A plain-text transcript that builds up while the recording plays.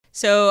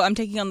So I'm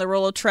taking on the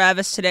role of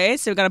Travis today.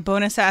 So we've got a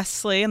bonus Ask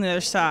Slee on the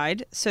other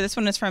side. So this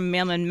one is from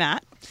Mailman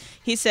Matt.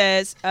 He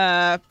says,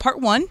 part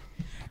 1,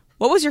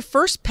 what was your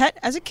first pet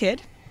as a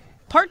kid?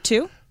 Part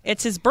 2,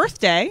 it's his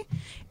birthday,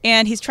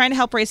 and he's trying to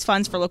help raise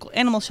funds for local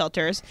animal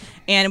shelters,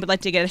 and would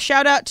like to get a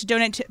shout out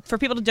to for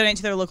people to donate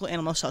to their local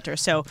animal shelter.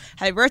 So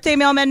happy birthday,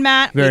 Mailman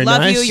Matt. Very we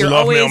love nice. you. You're we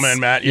love always Mailman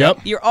Matt.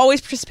 Yep. You're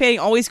always participating,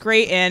 always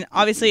great, and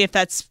obviously if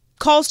that's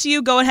calls to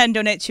you, go ahead and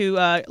donate to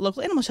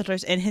local animal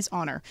shelters in his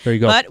honor. There you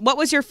go. But what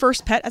was your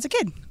first pet as a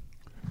kid?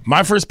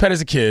 My first pet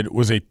as a kid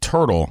was a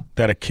turtle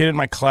that a kid in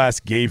my class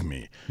gave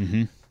me,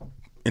 and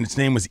its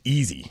name was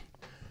Easy.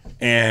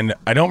 And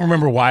I don't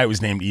remember why it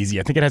was named Easy.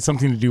 I think it had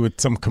something to do with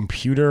some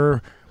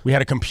computer. We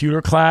had a computer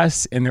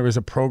class, and there was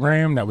a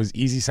program that was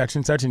Easy such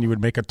and such, and you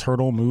would make a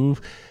turtle move,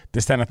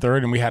 this, that, and a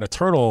third. And we had a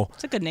turtle.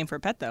 It's a good name for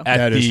a pet, though.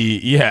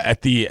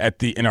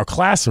 In our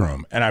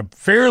classroom. And I'm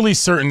fairly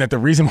certain that the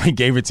reason why he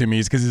gave it to me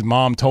is because his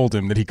mom told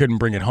him that he couldn't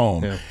bring it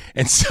home. Yeah.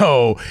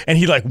 And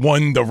he like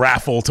won the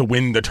raffle to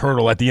win the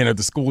turtle at the end of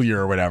the school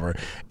year or whatever.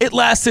 It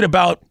lasted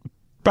about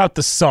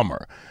the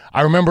summer.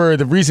 I remember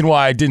the reason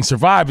why I didn't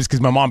survive is because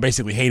my mom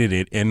basically hated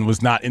it and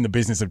was not in the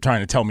business of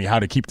trying to tell me how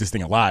to keep this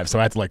thing alive. So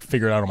I had to like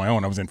figure it out on my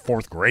own. I was in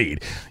 4th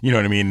grade. You know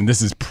what I mean? And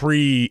this is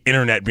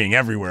pre-internet being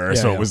everywhere.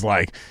 So it was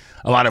like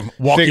a lot of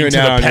walking to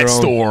the pet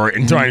store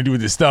and trying to do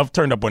this stuff.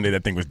 Turned up one day,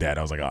 that thing was dead.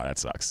 I was like, oh, that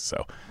sucks.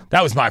 So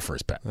that was my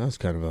first pet. That was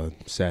kind of a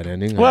sad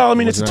ending. Well, I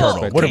mean, it's a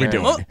turtle. What are we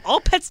doing? Well,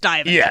 all pets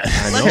die. Yeah.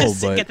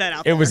 Let's get that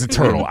out there. It was a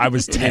turtle. I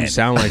was 10. It didn't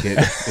sound like it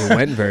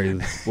went very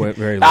long.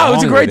 Oh, it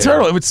was a great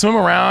turtle. It would swim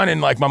around, and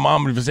like my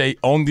mom would say,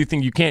 only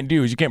thing you can't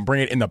do is you can't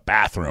bring it in the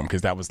bathroom, because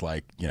that was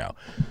like,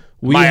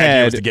 my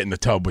idea was to get in the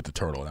tub with the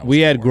turtle. We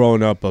had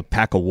growing up a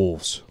pack of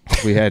wolves.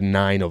 We had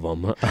 9 of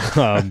them.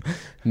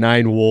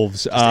 9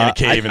 wolves. Just in a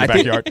cave in the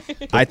backyard.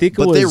 I think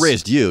But they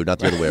raised you, not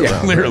the other way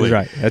around. Literally.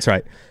 That's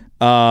right.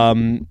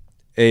 What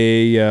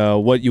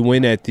you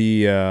win at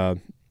the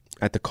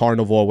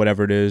carnival or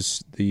whatever it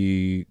is,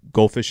 the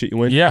goldfish that you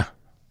win. Yeah.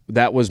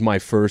 That was my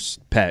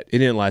first pet. It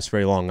didn't last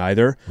very long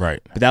either.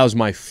 Right. But that was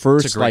my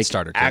first like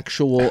starter kit.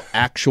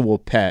 actual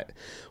pet.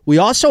 We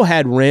also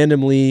had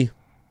randomly,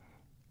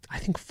 I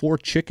think 4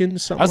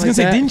 chickens, something I was going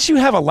to like say, that. didn't you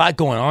have a lot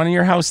going on in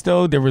your house,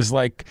 though? There was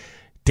like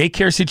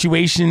daycare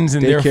situations,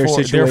 and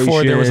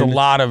therefore there was a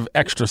lot of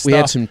extra stuff. We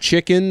had some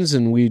chickens,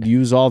 and we'd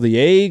use all the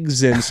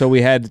eggs, and so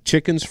we had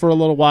chickens for a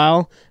little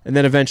while, and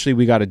then eventually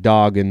we got a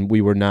dog, and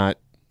we were not,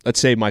 let's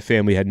say my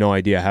family had no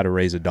idea how to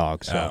raise a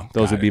dog, so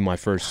those would be my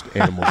first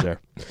animals there.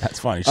 That's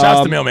funny.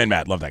 Shouts to Mailman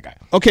Matt. Love that guy.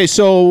 Okay,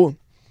 so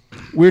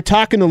we're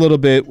talking a little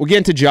bit, we'll get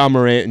into John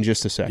Morant in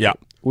just a second. Yeah.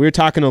 We were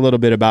talking a little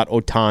bit about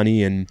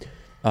Ohtani, and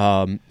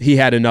he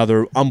had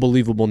another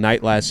unbelievable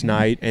night last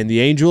night, and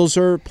the Angels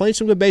are playing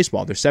some good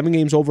baseball. They're 7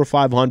 games over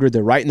 500.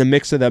 They're right in the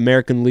mix of the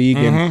American League,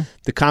 and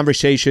the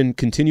conversation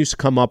continues to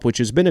come up, which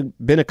has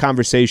been a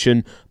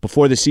conversation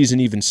before the season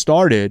even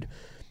started.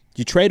 Do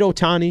you trade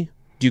Ohtani?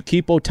 Do you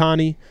keep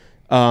Ohtani?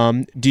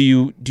 Do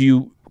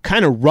you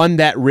kind of run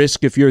that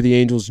risk if you're the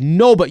Angels?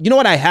 No, but you know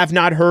what I have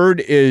not heard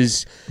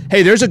is,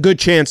 hey, there's a good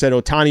chance that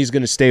Ohtani is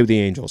going to stay with the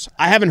Angels.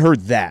 I haven't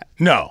heard that.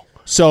 No.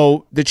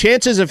 So the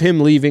chances of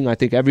him leaving, I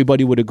think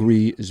everybody would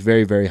agree, is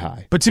very, very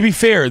high. But to be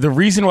fair, the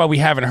reason why we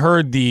haven't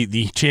heard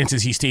the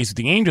chances he stays with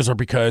the Angels are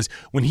because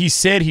when he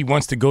said he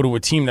wants to go to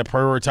a team that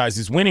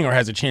prioritizes winning or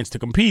has a chance to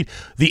compete,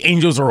 the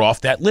Angels are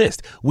off that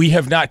list. We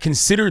have not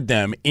considered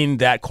them in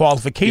that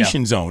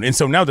qualification zone. And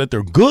so now that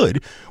they're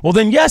good, well,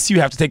 then yes, you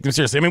have to take them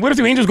seriously. I mean, what if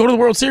the Angels go to the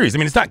World Series? I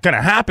mean, it's not going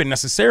to happen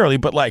necessarily,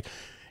 but like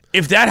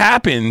if that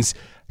happens,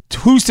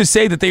 who's to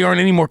say that they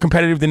aren't any more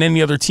competitive than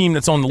any other team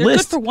that's on the They're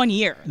list? good for 1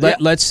 year.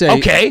 Let's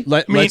say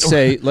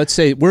let's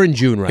say we're in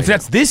June right If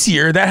that's this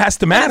year, that has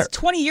to matter. That's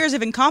 20 years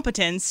of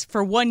incompetence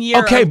for 1 year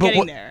Okay, of but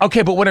getting there.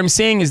 okay, but what I'm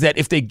saying is that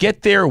if they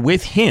get there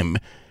with him,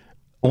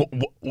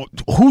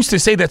 who's to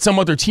say that some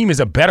other team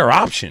is a better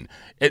option?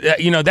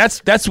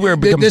 That's where it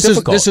becomes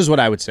difficult. This is what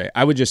I would say.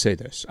 I would just say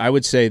this. I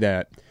would say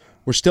that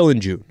we're still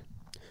in June.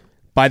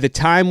 By the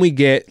time we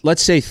get,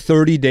 let's say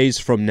 30 days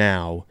from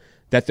now,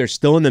 that they're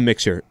still in the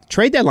mixer.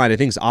 Trade deadline, I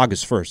think, is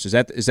August 1st. Is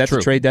that the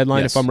trade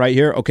deadline, Yes. if I'm right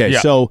here? Okay,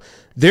 so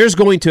there's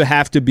going to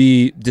have to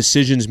be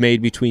decisions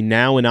made between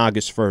now and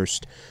August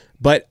 1st.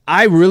 But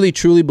I really,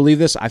 truly believe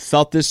this. I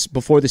felt this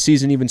before the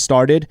season even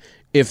started.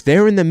 If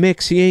they're in the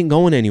mix, he ain't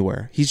going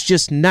anywhere. He's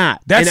just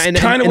not. That's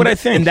kind of what I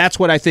think. And that's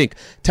what I think.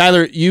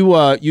 Tyler, you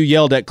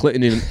yelled at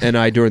Clinton and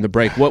I during the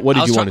break. What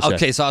did you want to say?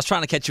 Okay, so I was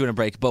trying to catch you in a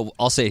break, but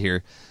I'll say it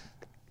here.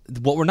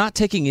 What we're not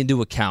taking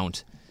into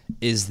account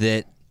is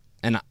that,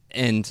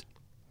 and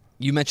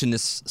you mentioned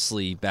this,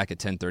 Slee, back at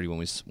 10:30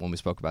 when we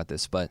spoke about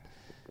this, but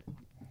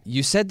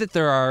you said that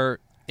there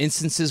are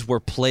instances where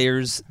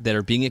players that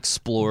are being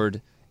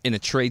explored in a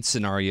trade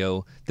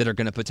scenario that are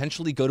going to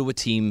potentially go to a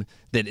team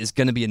that is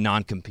going to be a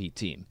non-compete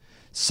team.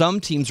 Some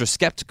teams are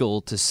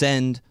skeptical to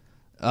send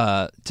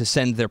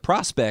their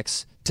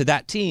prospects to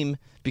that team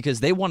because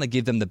they want to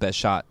give them the best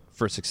shot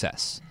for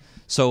success.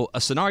 So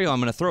a scenario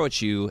I'm going to throw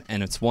at you,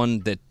 and it's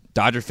one that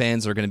Dodger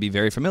fans are going to be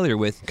very familiar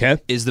with,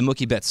 is the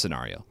Mookie Betts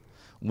scenario,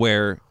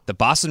 where the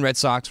Boston Red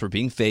Sox were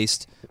being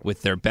faced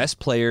with their best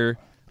player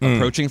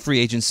approaching free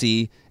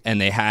agency, and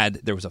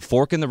there was a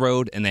fork in the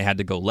road, and they had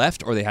to go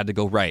left or they had to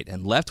go right.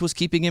 And left was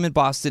keeping him in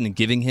Boston and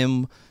giving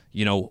him,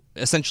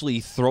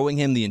 essentially throwing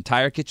him the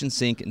entire kitchen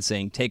sink and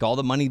saying, take all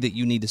the money that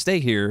you need to stay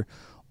here,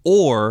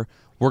 or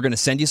we're going to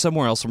send you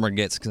somewhere else and we're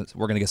going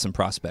to get some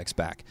prospects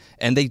back.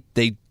 And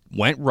they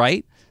went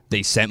right.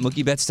 They sent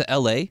Mookie Betts to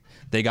L.A.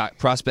 They got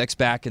prospects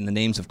back in the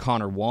names of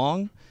Connor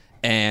Wong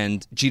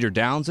and Jeter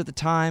Downs at the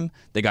time.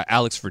 They got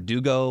Alex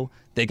Verdugo.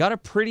 They got a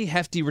pretty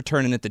hefty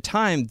return, and at the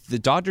time, the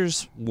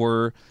Dodgers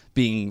were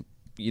being,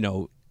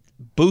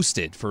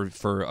 boosted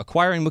for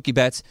acquiring Mookie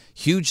Betts.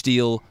 Huge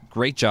deal,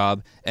 great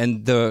job.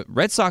 And the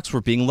Red Sox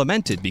were being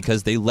lamented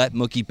because they let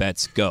Mookie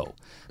Betts go.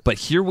 But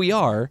here we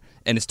are,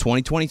 and it's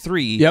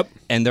 2023, Yep.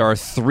 and there are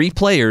 3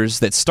 players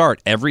that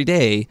start every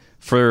day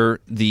for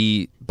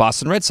the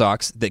Boston Red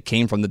Sox that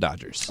came from the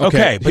Dodgers.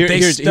 Okay, but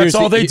that's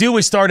all they do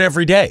is start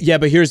every day. Yeah,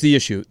 but here's the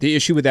issue. The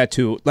issue with that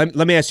too. Let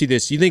me ask you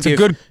this: You think It's a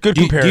good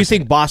comparison. Do you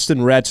think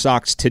Boston Red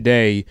Sox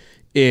today,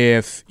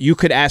 if you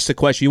could ask the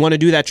question, you want to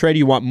do that trade? Or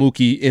you want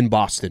Mookie in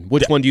Boston?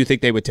 Which one do you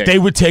think they would take? They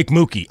would take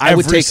Mookie. I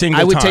would take time.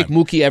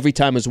 Mookie every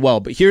time as well.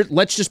 But here,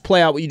 let's just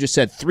play out what you just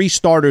said. 3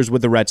 starters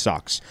with the Red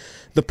Sox.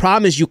 The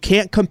problem is you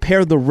can't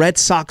compare the Red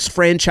Sox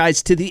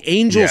franchise to the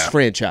Angels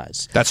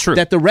franchise. That's true.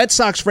 That the Red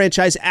Sox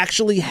franchise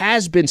actually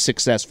has been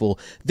successful.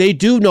 They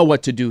do know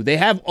what to do. They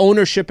have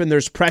ownership, and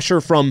there's pressure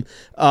from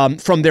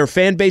their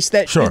fan base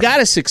that you got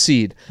to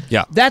succeed.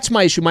 Yeah. That's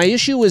my issue. My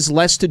issue is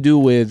less to do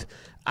with,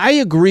 I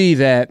agree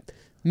that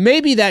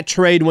maybe that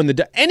trade,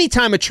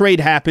 anytime a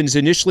trade happens,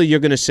 initially you're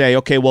going to say,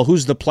 okay, well,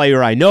 who's the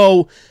player I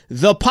know?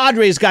 The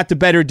Padres got the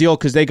better deal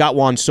because they got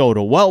Juan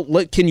Soto. Well,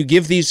 can you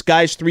give these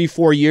guys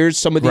 3-4 years,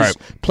 some of these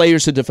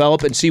players to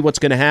develop and see what's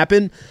going to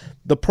happen?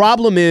 The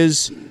problem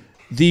is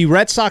the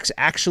Red Sox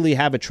actually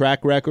have a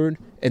track record,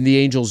 and the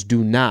Angels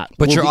do not.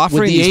 But you're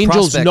offering the these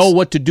Angels prospects, know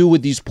what to do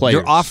with these players.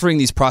 You're offering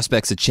these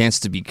prospects a chance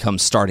to become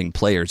starting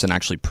players and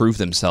actually prove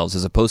themselves,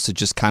 as opposed to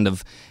just kind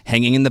of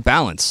hanging in the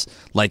balance,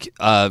 like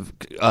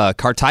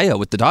Cartaya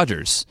with the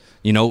Dodgers.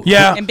 And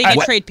being a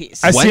trade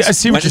piece. I see what you're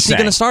When's he saying.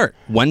 going to start?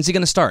 When's he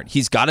going to start?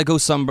 He's got to go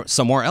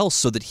somewhere else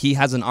so that he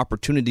has an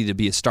opportunity to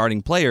be a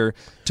starting player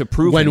to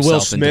prove when himself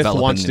Will Smith and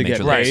develop wants in to the get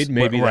major leagues. paid,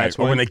 maybe that's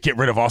or when they get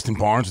rid of Austin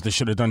Barnes, what they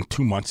should have done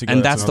 2 months ago.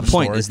 And that's the another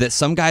point: story. is that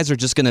some guys are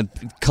just going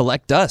to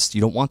collect dust.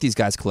 You don't want these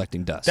guys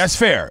collecting dust. That's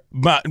fair,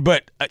 but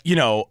the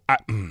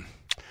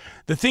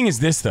thing is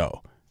this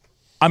though.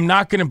 I'm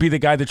not going to be the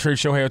guy that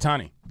trades Shohei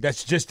Ohtani.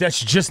 That's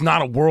just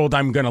not a world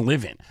I'm going to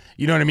live in.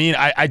 You know what I mean?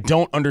 I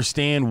don't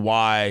understand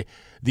why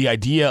the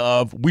idea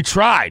of we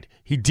tried.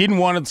 He didn't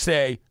want to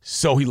stay,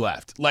 so he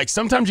left. Like,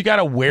 sometimes you got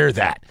to wear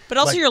that. But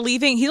also, you're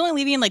leaving. He's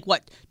only leaving in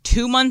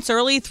 2 months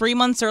early, 3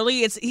 months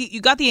early.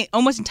 You got the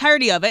almost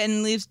entirety of it,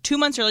 and leaves 2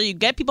 months early. You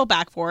get people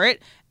back for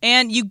it,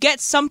 and you get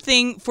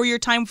something for your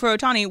time for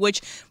Ohtani,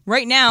 which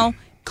right now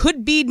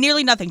could be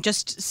nearly nothing,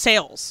 just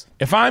sales.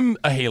 If I'm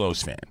a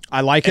Halos fan,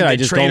 I like it. and I they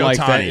just trade don't like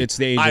that Ohtani, it's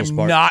the Angels I'm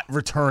part. not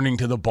returning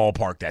to the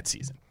ballpark that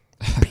season.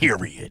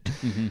 Period.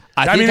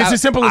 I mean, it's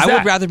as simple as I that.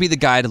 would rather be the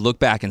guy to look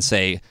back and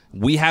say,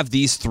 we have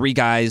these 3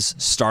 guys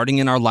starting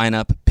in our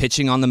lineup,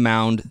 pitching on the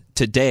mound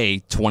today,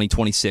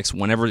 2026,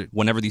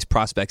 whenever these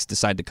prospects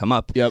decide to come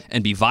up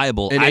and be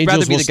viable. And I'd Angels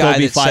rather be will the still guy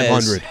be that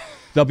 500. says,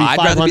 They'll be I'd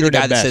 500 rather be the guy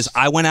at that best. says,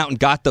 I went out and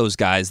got those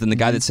guys, than the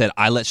guy that said,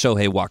 I let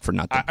Shohei walk for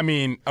nothing. I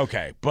mean,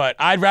 okay, but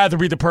I'd rather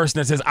be the person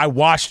that says, I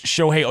watched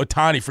Shohei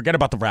Ohtani, forget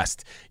about the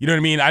rest. You know what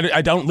I mean?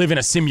 I don't live in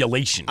a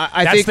simulation.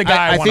 That's the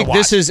guy I want to watch.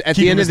 This is, at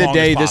Keep the him end as of the long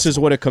day, as this is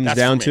possible. what it comes That's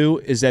down for me. to,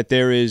 is that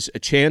there is a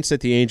chance that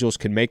the Angels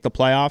can make the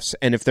playoffs,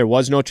 and if there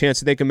was no chance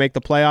that they can make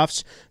the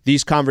playoffs,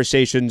 these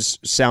conversations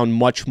sound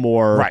much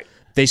more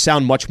they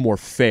sound much more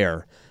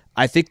fair.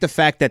 I think the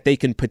fact that they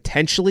can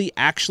potentially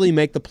actually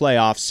make the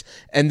playoffs,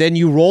 and then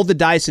you roll the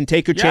dice and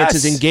take your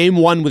chances in Game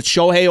 1 with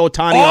Shohei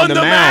Ohtani on the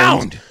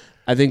mound.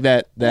 I think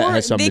that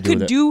has something to do with it.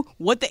 They could do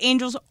what the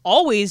Angels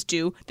always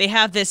do. They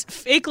have this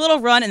fake little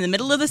run in the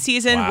middle of the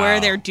season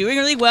where they're doing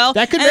really well.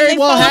 That could and then very they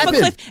well fall happen. Off a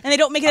cliff and they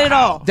don't make it at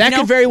all. That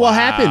could very well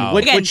happen.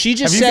 What Again, she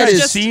just Have you said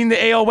guys is seen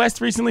the AL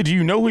West recently? Do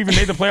you know who even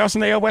made the playoffs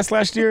in the AL West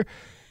last year?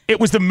 It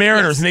was the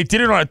Mariners, and they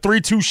did it on a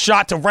 3-2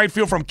 shot to right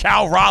field from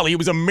Cal Raleigh. It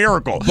was a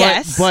miracle.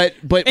 Yes. But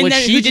And what then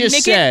she who didn't just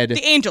make said, it?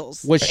 The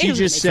Angels. what The she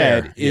Angels just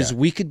didn't make it. said is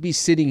we could be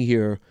sitting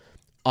here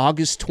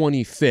August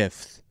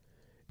 25th,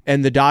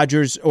 and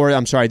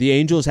the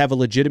Angels have a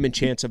legitimate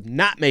chance of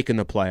not making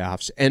the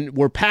playoffs, and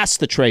we're past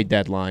the trade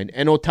deadline,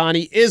 and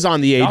Ohtani is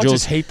on the Y'all Angels.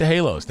 just hate the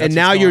Halos. That's and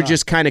now what's you're going on.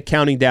 just kind of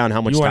counting down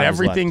how much You want time is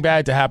everything left.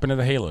 bad to happen to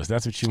the Halos.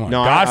 That's what you want.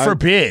 No, God I-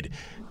 forbid.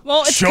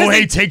 Well, it's 'cause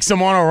Shohei takes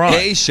them on a run.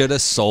 They should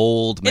have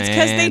sold, man. It's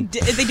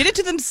because they did it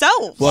to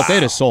themselves. Well, if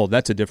they'd have sold,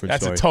 that's a different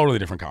That's story. a totally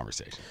different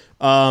conversation.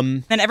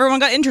 And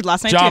everyone got injured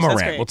last night Ja too. So that's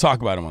Morant. great. We'll talk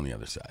about him on the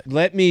other side.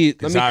 Let me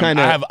kind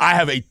of I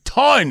have a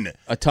ton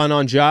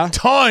on Ja.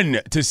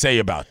 to say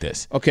about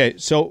this. Okay,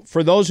 so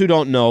for those who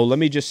don't know, let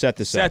me just set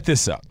this up. Set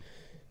this up.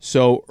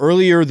 So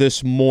earlier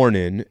this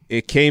morning,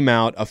 it came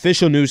out,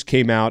 official news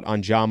came out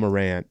on Ja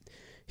Morant.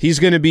 He's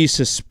going to be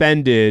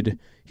suspended.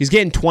 He's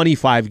getting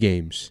 25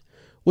 games,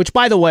 which,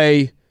 by the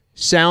way,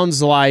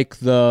 sounds like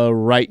the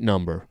right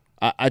number.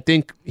 I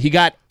think he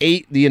got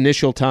 8 the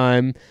initial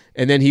time,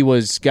 and then he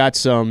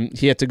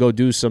had to go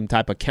do some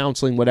type of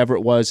counseling, whatever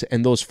it was,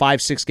 and those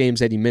 5-6 games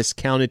that he missed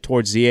counted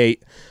towards the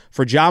 8.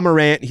 For Ja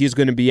Morant, he's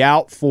going to be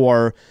out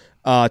for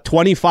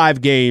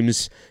 25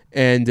 games,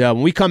 and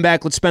when we come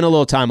back, let's spend a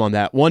little time on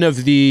that. One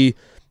of the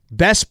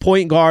best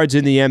point guards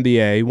in the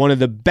NBA, one of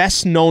the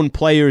best-known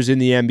players in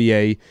the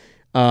NBA,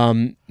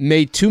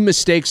 made 2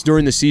 mistakes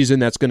during the season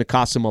that's going to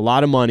cost him a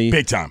lot of money.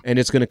 Big time. And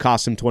it's going to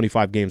cost him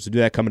 25 games. We'll do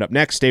that coming up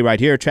next. Stay right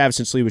here. Travis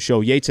and Sliwa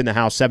Show. Yates in the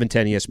house,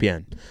 710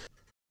 ESPN.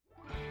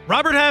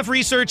 Robert Half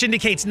research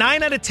indicates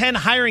 9 out of 10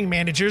 hiring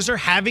managers are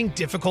having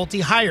difficulty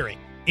hiring.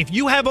 If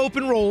you have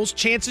open roles,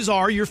 chances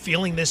are you're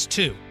feeling this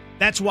too.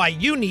 That's why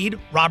you need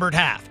Robert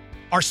Half.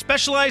 Our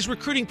specialized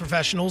recruiting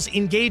professionals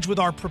engage with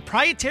our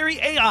proprietary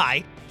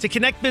AI to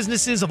connect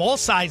businesses of all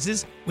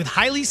sizes with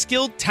highly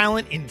skilled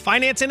talent in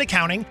finance and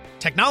accounting,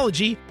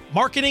 technology,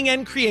 marketing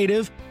and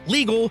creative,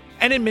 legal,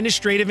 and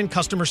administrative and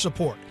customer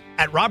support.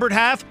 At Robert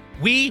Half,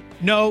 we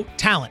know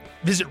talent.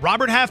 Visit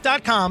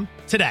roberthalf.com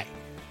today.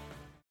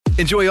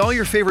 Enjoy all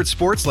your favorite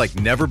sports like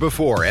never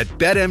before at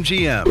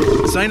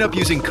BetMGM. Sign up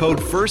using code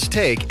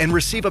FIRSTTAKE and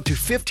receive up to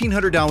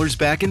 $1,500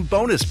 back in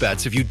bonus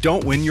bets if you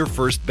don't win your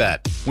first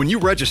bet. When you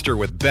register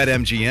with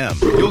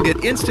BetMGM, you'll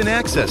get instant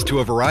access to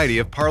a variety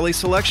of parlay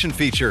selection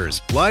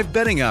features, live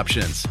betting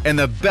options, and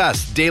the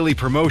best daily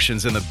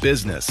promotions in the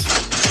business.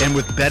 And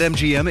with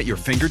BetMGM at your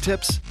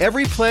fingertips,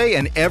 every play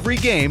and every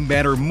game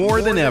matter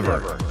more than ever.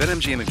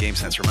 BetMGM and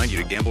GameSense remind you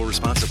to gamble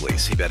responsibly.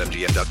 See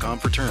BetMGM.com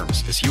for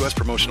terms. This U.S.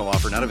 promotional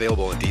offer not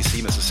available in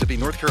D.C., Mississippi,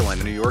 North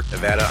Carolina, New York,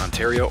 Nevada,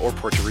 Ontario, or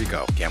Puerto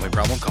Rico. Gambling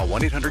problem? Call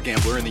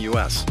 1-800-GAMBLER in the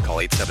U.S. Call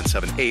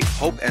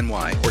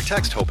 877-8-HOPE-NY or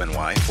text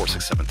HOPE-NY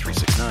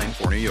 467-369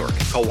 for New York.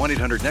 Call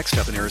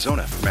 1-800-NEXT-STEP in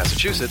Arizona. For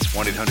Massachusetts,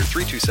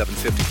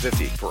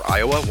 1-800-327-5050. For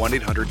Iowa,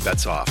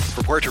 1-800-BETS-OFF.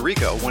 For Puerto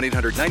Rico,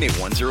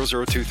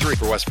 1-800-981-0023.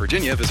 For West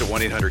Virginia, visit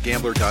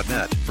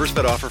 1-800-GAMBLER.net. First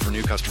bet offer for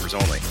new customers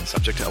only.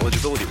 Subject to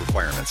eligibility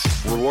requirements.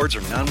 Rewards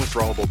are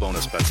non-withdrawable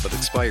bonus bets that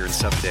expire in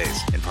 7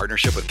 days. In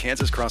partnership with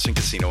Kansas Crossing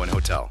Casino and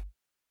Hotel.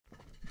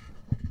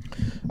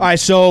 All right,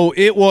 so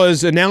it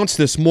was announced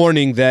this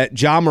morning that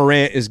Ja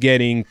Morant is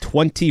getting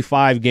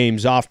 25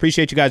 games off.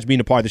 Appreciate you guys being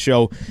a part of the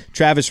show.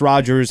 Travis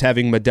Rogers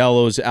having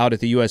Modelo's out at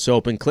the U.S.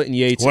 Open. Clinton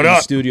Yates in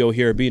the studio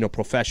here being a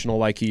professional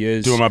like he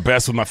is. Doing my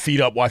best with my feet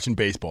up watching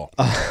baseball.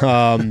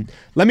 Let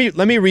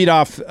me read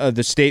off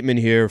the statement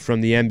here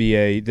from the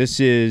NBA. This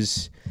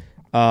is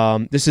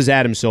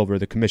Adam Silver,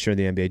 the commissioner of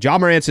the NBA. Ja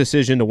Morant's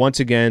decision to once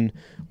again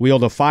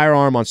wield a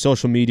firearm on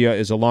social media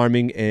is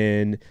alarming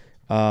and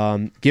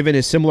given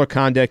his similar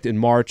conduct in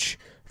March,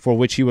 for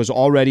which he was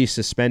already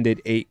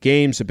suspended 8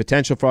 games, the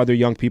potential for other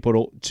young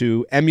people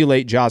to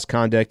emulate Ja's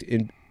conduct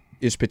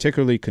is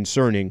particularly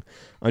concerning.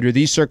 Under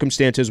these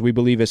circumstances, we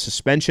believe a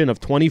suspension of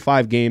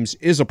 25 games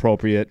is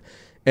appropriate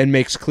and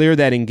makes clear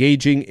that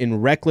engaging in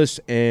reckless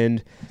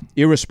and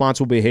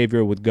irresponsible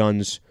behavior with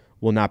guns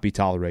will not be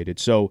tolerated.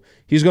 So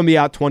he's going to be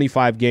out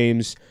 25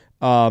 games.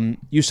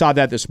 You saw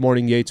that this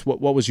morning, Yates.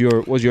 What was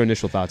your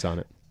initial thoughts on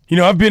it? You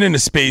know, I've been in a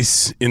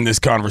space in this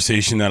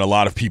conversation that a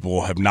lot of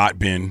people have not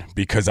been,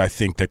 because I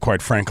think that,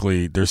 quite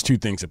frankly, there's 2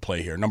 things at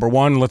play here. Number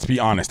one, let's be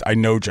honest. I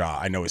know Ja.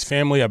 I know his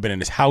family. I've been in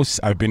his house.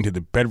 I've been to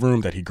the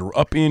bedroom that he grew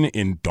up in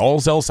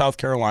Dalzell, South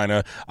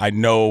Carolina. I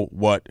know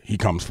what he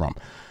comes from.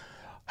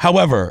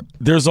 However,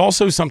 there's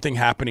also something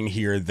happening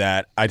here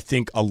that I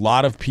think a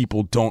lot of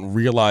people don't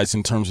realize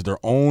in terms of their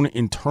own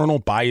internal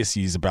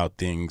biases about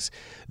things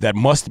that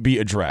must be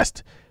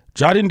addressed.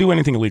 Ja didn't do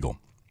anything illegal.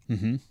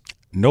 Mm-hmm.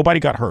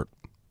 Nobody got hurt.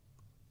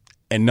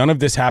 And none of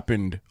this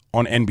happened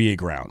on NBA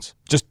grounds.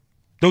 Just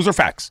those are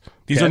facts.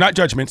 These are not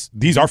judgments.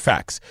 These are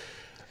facts.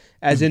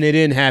 As in, it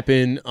didn't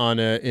happen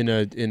in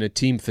a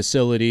team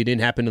facility. It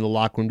didn't happen in the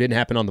locker room. Didn't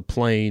happen on the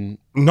plane.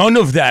 None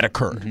of that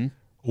occurred. Mm-hmm.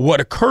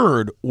 What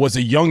occurred was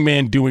a young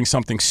man doing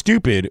something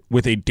stupid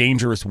with a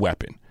dangerous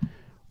weapon,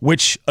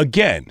 which,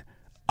 again,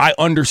 I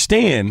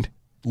understand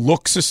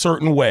looks a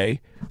certain way,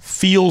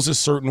 feels a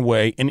certain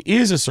way, and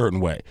is a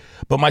certain way.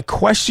 But my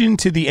question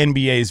to the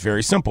NBA is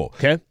very simple.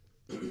 Okay.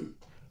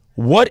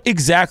 What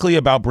exactly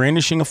about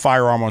brandishing a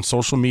firearm on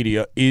social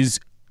media is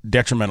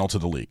detrimental to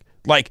the league?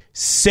 Like,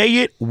 say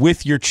it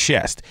with your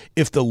chest.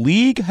 If the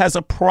league has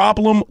a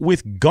problem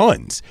with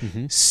guns,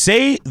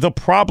 say the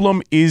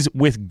problem is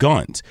with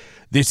guns.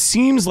 This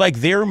seems like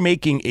they're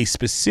making a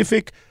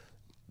specific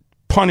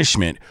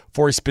punishment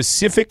for a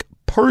specific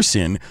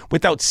person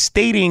without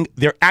stating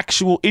their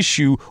actual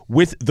issue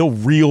with the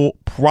real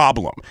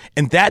problem.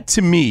 And that,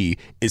 to me,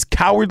 is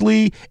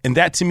cowardly, and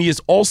that, to me,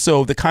 is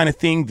also the kind of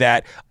thing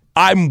that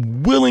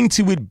I'm willing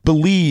to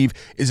believe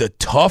is a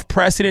tough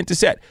precedent to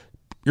set.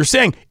 You're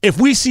saying,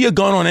 if we see a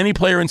gun on any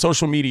player in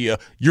social media,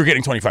 you're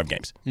getting 25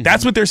 games. Mm-hmm.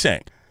 That's what they're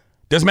saying.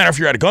 Doesn't matter if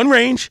you're at a gun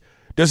range.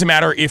 Doesn't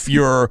matter if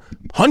you're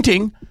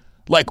hunting.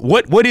 Like,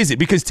 what is it?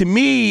 Because to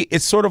me,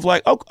 it's sort of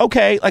like,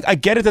 okay, like I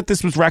get it that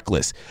this was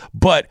reckless,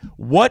 but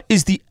what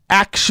is the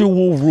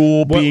actual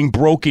rule being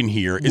broken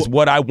here is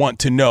what I want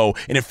to know.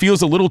 And it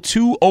feels a little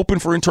too open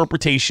for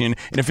interpretation,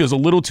 and it feels a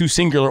little too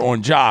singular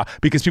on Ja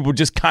because people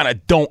just kind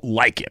of don't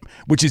like him,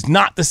 which is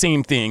not the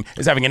same thing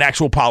as having an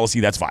actual policy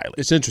that's violent.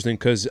 It's interesting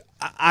because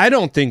I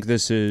don't think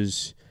this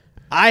is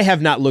 – I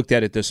have not looked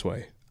at it this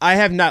way. I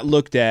have not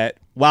looked at,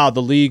 wow,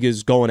 the league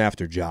is going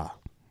after Ja.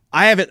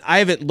 I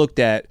haven't looked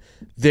at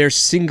they're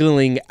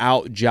singling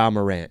out Ja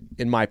Morant.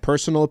 In my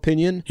personal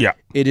opinion,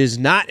 it is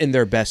not in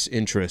their best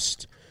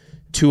interest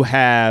to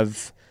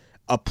have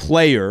a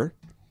player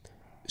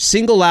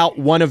single out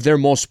one of their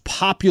most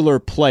popular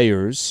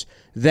players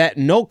that,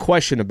 no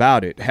question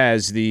about it,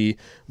 has the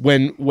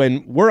when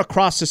we're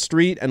across the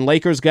street and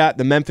Lakers got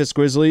the Memphis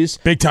Grizzlies,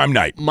 big time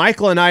night.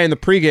 Michael and I in the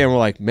pregame were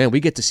like, man, we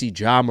get to see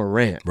Ja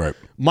Morant. Right.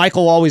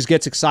 Michael always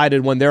gets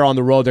excited when they're on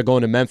the road, they're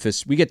going to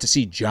Memphis. We get to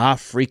see Ja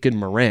freaking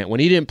Morant. When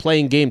he didn't play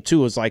in game 2,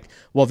 it was like,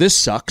 well, this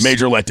sucks.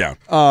 Major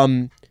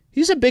letdown.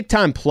 He's a big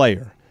time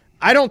player.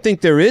 I don't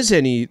think there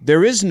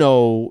is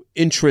no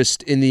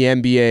interest in the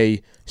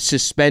NBA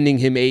suspending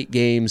him 8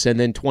 games and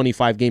then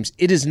 25 games.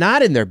 It is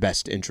not in their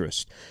best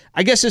interest.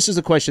 I guess this is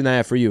a question I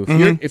have for you.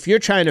 If you're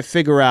trying to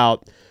figure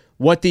out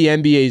what the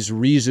NBA's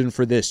reason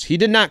for this, he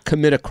did not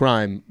commit a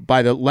crime.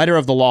 By the letter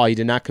of the law, he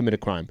did not commit a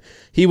crime.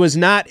 He was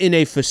not in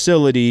a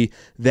facility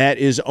that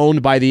is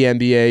owned by the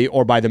NBA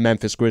or by the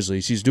Memphis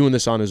Grizzlies. He's doing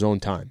this on his own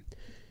time.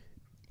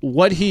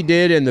 What he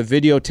did in the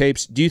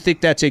videotapes, do you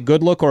think that's a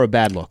good look or a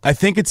bad look? I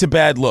think it's a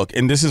bad look,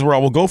 and this is where I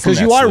will go from that.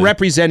 Because you are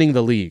representing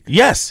the league.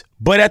 Yes,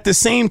 but at the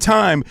same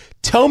time,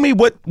 tell me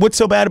what's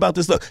so bad about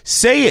this look.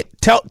 Say it.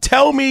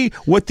 Tell me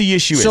what the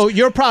issue is. So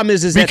your problem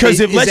is because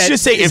that let's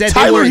just say if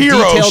Tyler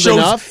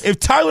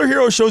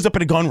Hero shows up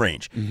at a gun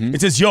range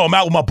and says, "Yo, I'm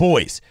out with my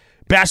boys,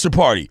 bachelor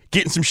party,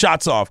 getting some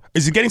shots off,"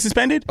 is it getting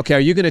suspended? Okay, are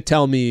you going to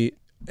tell me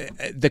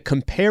the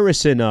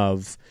comparison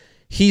of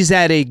he's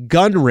at a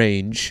gun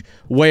range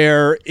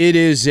where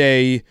it's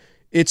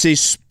a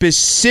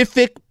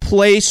specific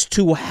place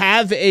to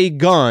have a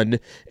gun,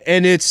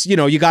 and it's,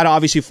 you got to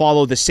obviously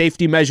follow the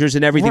safety measures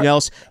and everything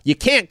else. You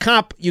can't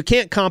comp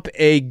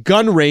a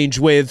gun range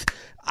with,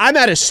 I'm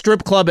at a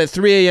strip club at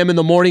 3 a.m. in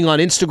the morning on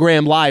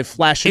Instagram Live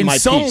flashing my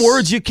piece.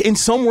 In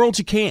some worlds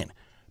you can.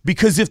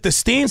 Because if the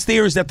stance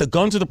there is that the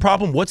guns are the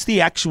problem, what's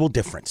the actual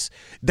difference?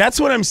 That's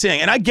what I'm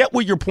saying. And I get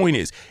what your point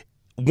is.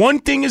 One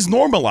thing is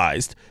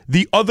normalized,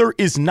 the other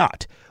is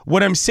not.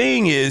 What I'm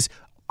saying is,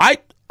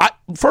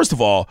 first of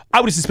all,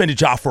 I would have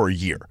suspended Ja for a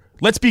year.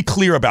 Let's be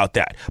clear about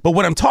that. But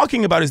what I'm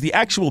talking about is the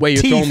actual teeth.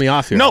 Wait, you're throwing me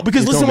off here. No,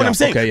 because listen to what I'm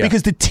saying. Okay, yeah.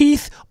 Because the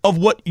teeth of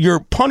what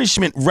your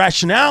punishment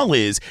rationale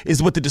is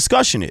what the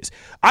discussion is.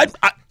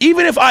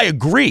 Even if I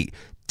agree,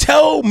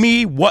 tell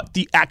me what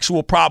the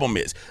actual problem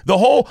is. The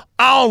whole,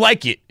 I don't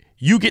like it,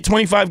 you get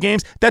 25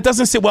 games, that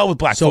doesn't sit well with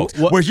black folks.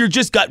 Where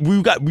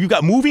we've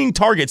got moving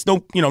targets, no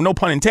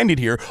pun intended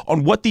here,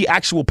 on what the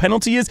actual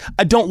penalty is.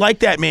 I don't like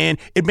that, man.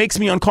 It makes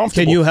me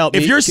uncomfortable. Can you help me?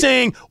 If you're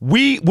saying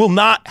we will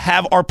not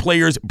have our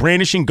players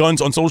brandishing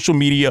guns on social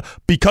media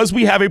because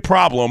we have a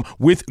problem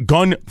with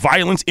gun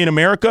violence in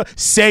America,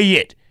 say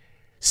it.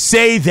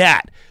 Say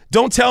that.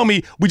 Don't tell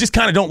me we just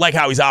kind of don't like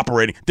how he's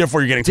operating,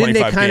 therefore you're getting 25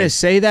 games. Didn't they kind of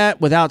say that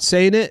without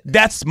saying it?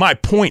 That's my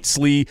point,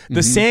 Slee.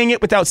 The saying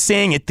it without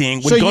saying it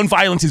thing, when gun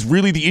violence is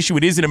really the issue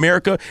it is in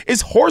America,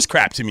 is horse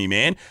crap to me,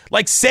 man.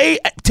 Like,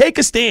 take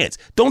a stance.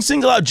 Don't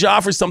single out Ja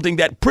for something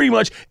that pretty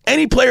much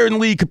any player in the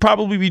league could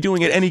probably be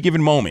doing at any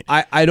given moment.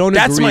 I don't agree.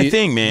 That's my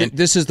thing, man.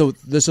 This is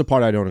the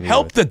part I don't agree with.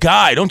 Help the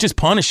guy. Don't just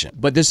punish him.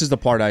 But this is the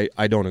part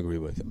I don't agree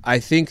with. I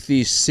think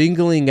the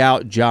singling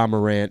out Ja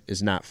Morant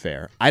is not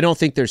fair. I don't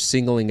think they're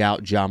singling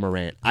out Ja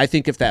Morant. I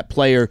think if that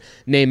player,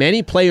 name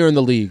any player in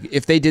the league,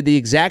 if they did the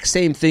exact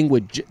same thing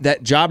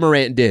that Ja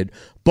Morant did,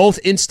 both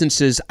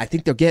instances, I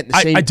think they're getting the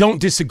same. I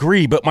don't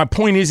disagree, but my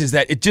point is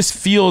that it just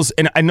feels,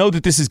 and I know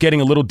that this is getting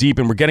a little deep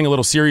and we're getting a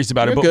little serious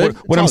about it, but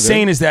what I'm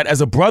saying is that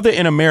as a brother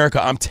in America,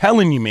 I'm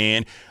telling you,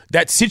 man,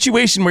 that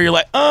situation where you're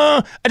like,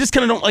 I just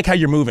kind of don't like how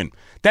you're moving.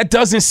 That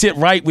doesn't sit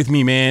right with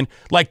me, man.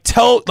 Make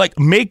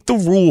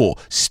the rule,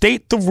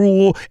 state the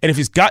rule, and if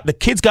the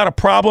kid's got a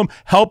problem,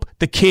 help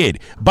the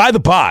kid. By the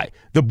by,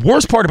 the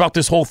worst part about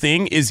this whole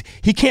thing is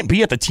he can't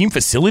be at the team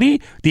facility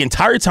the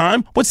entire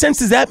time. What sense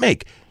does that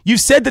make?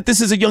 You've said that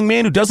this is a young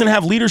man who doesn't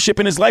have leadership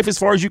in his life as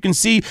far as you can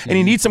see, and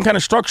he needs some kind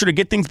of structure to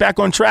get things back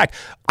on track.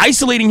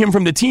 Isolating him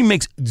from the team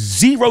makes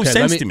zero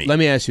sense to me. Let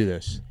me ask you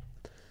this.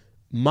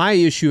 My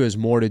issue has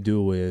more to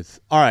do with,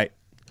 all right,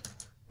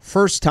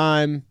 first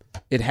time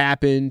it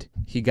happened,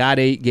 he got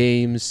 8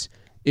 games.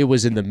 It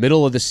was in the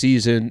middle of the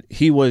season.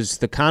 He was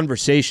the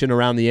conversation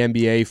around the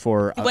NBA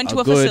for a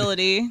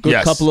facility.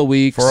 Good couple of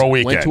weeks. For a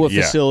weekend. Went to a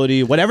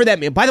facility, whatever that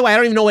means. By the way, I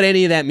don't even know what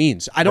any of that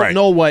means. I don't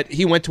know what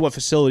he went to a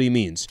facility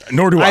means.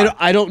 Nor do I.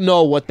 I don't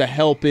know what the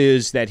help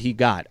is that he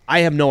got. I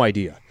have no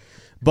idea.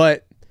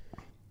 But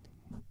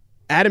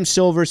Adam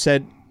Silver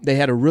said they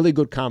had a really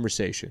good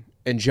conversation.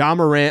 And Ja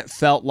Morant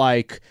felt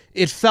like,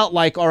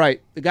 all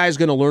right, the guy's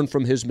going to learn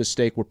from his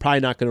mistake. We're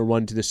probably not going to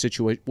run to the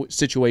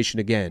situation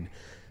again.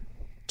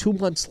 2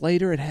 months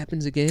later, it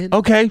happens again.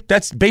 Okay,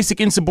 that's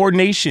basic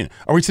insubordination.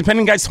 Are we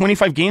suspending guys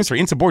 25 games for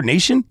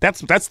insubordination?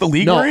 That's the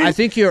league. No, we're in? I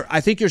think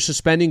you're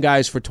suspending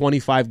guys for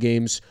 25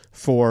 games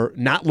for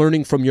not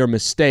learning from your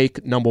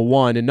mistake. Number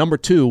one, and number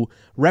two,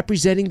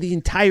 representing the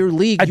entire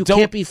league. You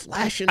can't be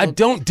flashing. I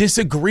don't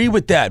disagree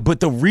with that, but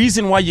the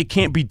reason why you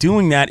can't be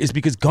doing that is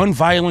because gun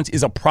violence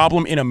is a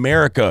problem in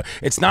America.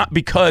 It's not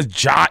because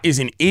Ja is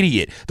an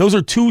idiot. Those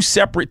are two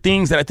separate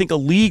things that I think a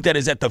league that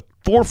is at the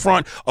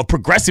forefront of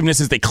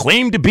progressiveness, as they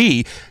claim to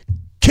be,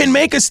 can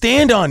make a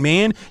stand on,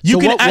 man.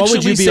 What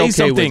would you be okay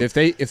something with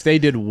if they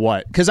did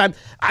what? Because I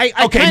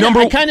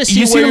kind of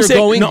see you where you're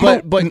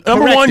going, but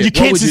number one,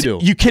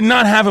 you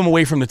cannot have him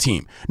away from the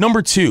team.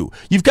 Number two,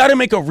 you've got to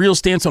make a real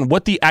stance on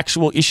what the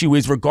actual issue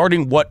is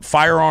regarding what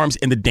firearms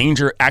and the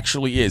danger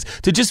actually is.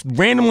 To just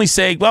randomly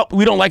say, well,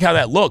 we don't like how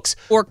that looks,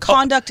 or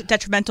conduct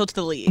detrimental to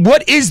the league.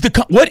 What is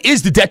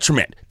the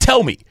detriment?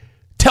 Tell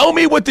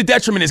me what the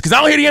detriment is, because I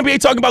don't hear the NBA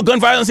talking about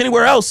gun violence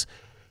anywhere else.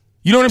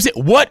 You know what I'm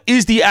saying? What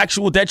is the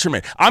actual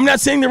detriment? I'm not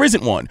saying there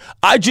isn't one.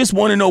 I just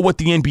want to know what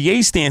the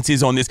NBA stance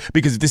is on this,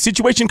 because if the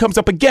situation comes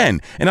up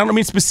again, and I don't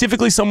mean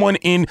specifically someone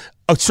in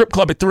a strip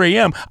club at 3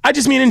 a.m., I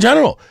just mean in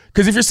general.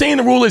 Because if you're saying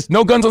the rule is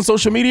no guns on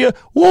social media,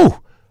 a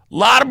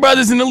lot of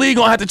brothers in the league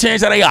going to have to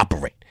change how they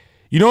operate.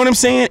 You know what I'm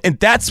saying? And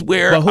that's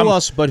where.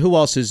 But who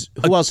else is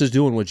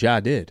doing what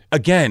Ja did?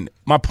 Again,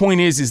 my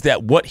point is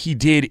that what he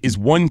did is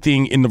one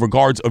thing in the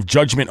regards of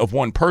judgment of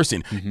one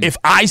person. Mm-hmm. If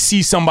I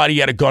see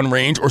somebody at a gun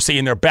range or say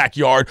in their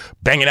backyard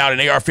banging out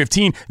an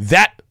AR-15,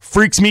 that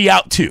freaks me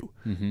out too.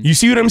 Mm-hmm. You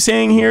see what I'm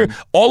saying here?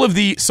 Mm-hmm. All of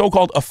the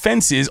so-called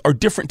offenses are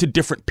different to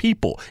different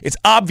people. It's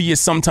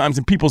obvious sometimes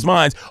in people's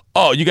minds,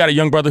 oh, you got a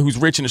young brother who's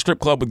rich in a strip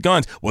club with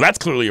guns. Well, that's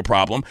clearly a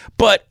problem.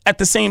 But at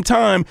the same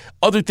time,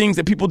 other things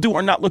that people do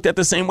are not looked at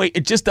the same way.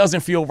 It just doesn't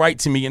feel right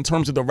to me in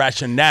terms of the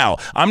rationale.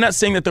 I'm not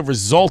saying that the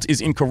result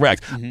is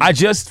incorrect. Mm-hmm. I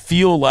just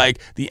feel like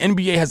the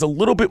NBA has a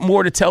little bit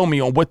more to tell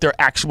me on what their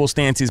actual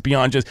stance is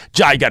beyond just,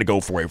 you got to go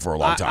for it for a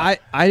long time.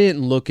 I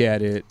didn't look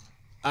at it.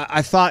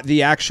 I thought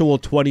the actual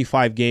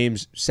 25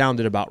 games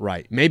sounded about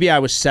right. Maybe I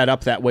was set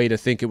up that way to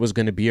think it was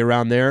going to be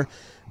around there,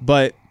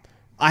 but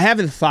I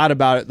haven't thought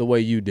about it the way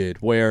you did,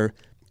 where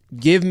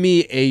give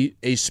me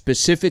a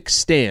specific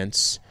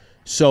stance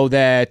so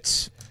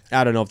that,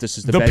 I don't know if this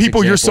is the best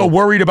people example, you're so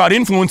worried about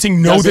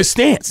influencing know the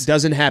stance.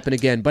 Doesn't happen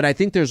again. But I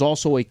think there's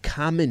also a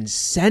common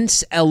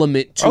sense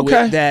element to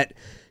it that,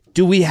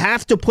 do we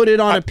have to put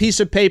it on a piece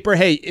of paper?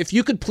 Hey, if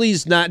you could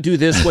please not do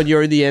this when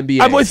you're in the NBA.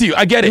 I'm with you.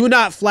 I get it. Do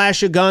not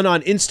flash a gun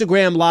on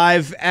Instagram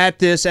Live at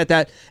this, at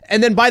that.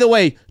 And then, by the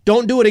way,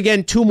 don't do it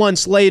again 2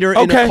 months later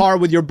in a car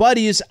with your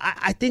buddies.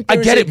 I think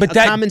there's a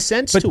common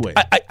sense to it.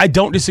 I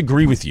don't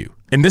disagree with you.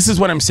 And this is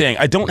what I'm saying.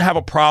 I don't have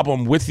a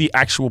problem with the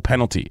actual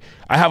penalty.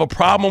 I have a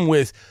problem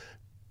with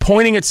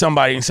pointing at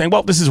somebody and saying,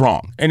 well, this is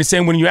wrong. And it's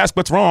saying when you ask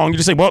what's wrong, you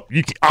just say, well,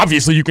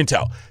 obviously you can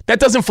tell.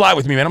 That doesn't fly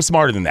with me, man. I'm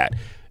smarter than that.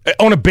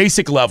 On a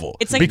basic level.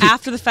 It's like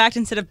after the fact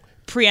instead of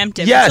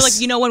preemptive. Yes.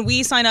 So when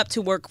we sign up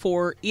to work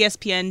for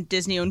ESPN,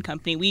 Disney-owned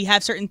company, we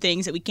have certain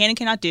things that we can and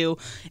cannot do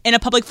in a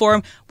public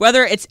forum,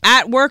 whether it's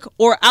at work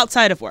or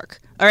outside of work.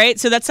 All right?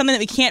 So that's something that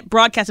we can't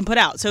broadcast and put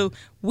out. So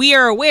we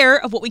are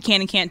aware of what we can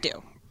and can't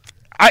do.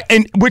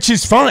 And which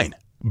is fine.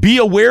 Be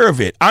aware of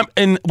it.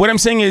 And what I'm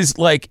saying is,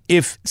 like,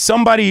 if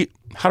somebody,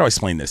 how do I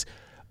explain this?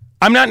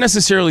 I'm not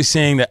necessarily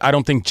saying that I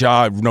don't think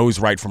Ja knows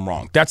right from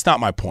wrong. That's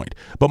not my point.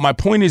 But my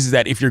point is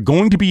that if you're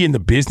going to be in the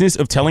business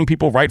of telling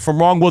people right from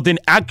wrong, well, then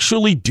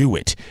actually do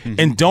it. Mm-hmm.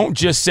 And don't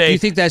just say, do you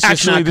think that's just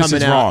actually, not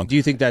coming out? Wrong. Do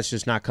you think that's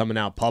just not coming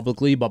out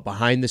publicly, but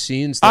behind the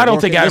scenes? I don't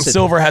think Adam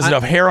Silver has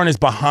enough hair on his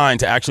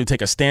behind to actually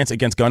take a stance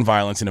against gun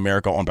violence in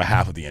America on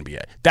behalf of the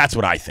NBA. That's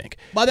what I think.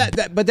 But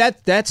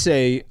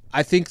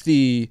I think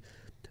the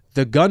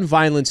gun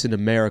violence in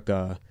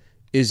America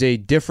is a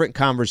different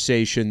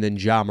conversation than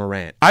Ja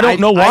Morant. I don't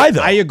know why,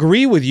 though. I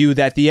agree with you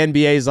that the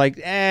NBA is like,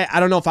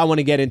 I don't know if I want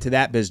to get into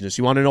that business.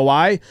 You want to know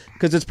why?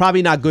 Because it's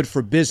probably not good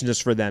for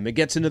business for them. It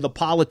gets into the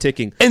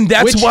politicking. And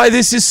that's why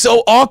this is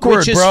so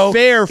awkward, bro. Which is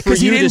fair for you to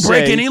say. Because he didn't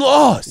break any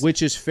laws.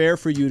 Which is fair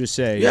for you to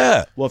say.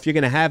 Yeah. Well, if you're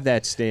going to have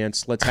that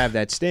stance, let's have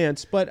that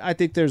stance. But I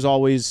think there's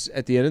always,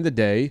 at the end of the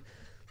day,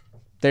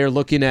 they're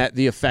looking at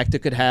the effect it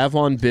could have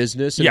on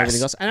business and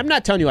everything else. And I'm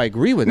not telling you I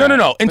agree with that.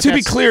 No. And to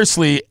be clear,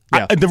 Slee,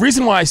 the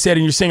reason why I said,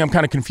 and you're saying I'm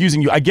kind of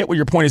confusing you, I get what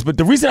your point is, but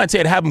the reason I'd say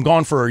I'd have him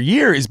gone for a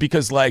year is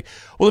because, like,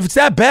 well, if it's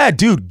that bad,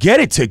 dude, get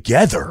it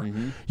together.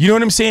 Mm-hmm. You know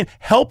what I'm saying?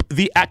 Help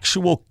the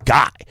actual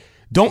guy.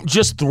 Don't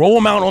just throw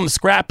him out on the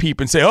scrap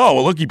heap and say, oh,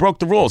 well, look, he broke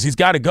the rules. He's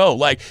got to go.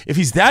 Like, if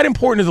he's that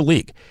important to the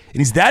league and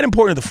he's that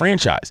important to the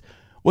franchise,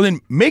 well,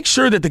 then make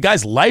sure that the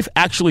guy's life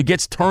actually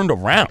gets turned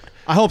around.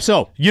 I hope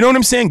so. You know what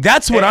I'm saying?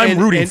 That's what I'm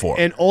rooting for.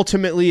 And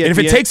ultimately, and if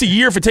it takes a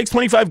year, if it takes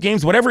 25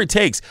 games, whatever it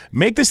takes,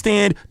 make the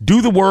stand,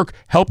 do the work,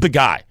 help the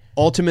guy.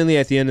 Ultimately,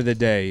 at the end of the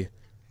day,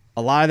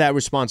 a lot of that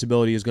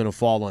responsibility is going to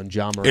fall on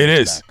Ja Morant's It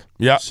is. back.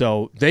 Yeah.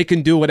 So they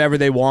can do whatever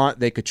they want.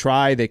 They could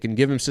try. They can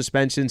give him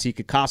suspensions. He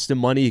could cost him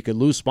money. He could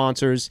lose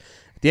sponsors.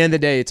 At the end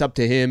of the day, it's up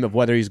to him of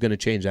whether he's going to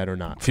change that or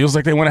not. Feels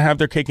like they want to have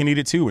their cake and eat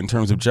it too in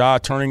terms of Ja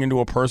turning into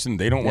a person.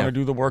 They don't want to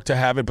do the work to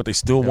have it, but they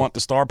still want the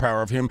star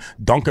power of him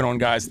dunking on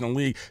guys in the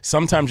league.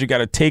 Sometimes you got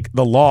to take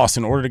the loss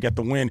in order to get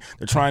the win.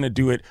 They're trying to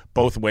do it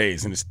both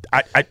ways, and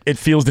it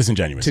feels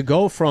disingenuous. To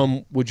go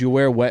from would you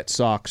wear wet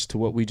socks to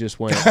what we just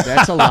went,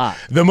 that's a lot.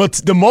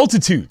 The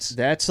multitudes.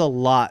 That's a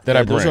lot. That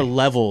I Those bring. are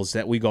levels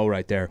that we go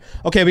right there.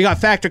 Okay, we got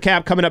Factor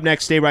Cap coming up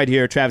next. Stay right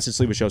here. Travis and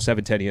Sleeper Show,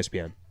 710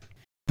 ESPN.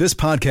 This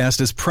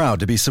podcast is proud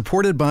to be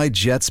supported by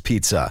Jets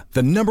Pizza,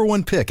 the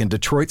 #1 pick in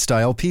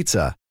Detroit-style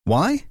pizza.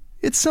 Why?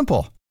 It's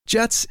simple.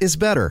 Jets is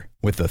better.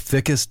 With the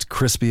thickest,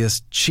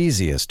 crispiest,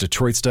 cheesiest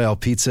Detroit-style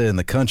pizza in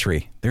the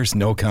country, there's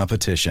no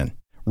competition.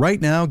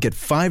 Right now, get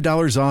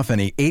 $5 off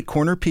any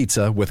 8-corner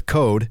pizza with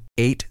code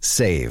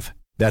 8SAVE.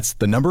 That's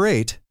the number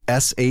 8,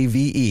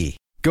 SAVE.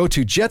 Go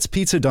to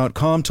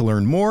jetspizza.com to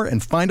learn more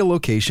and find a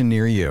location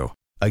near you.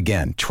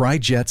 Again, try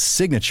Jet's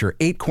signature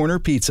 8-corner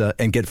pizza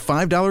and get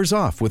 $5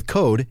 off with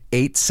code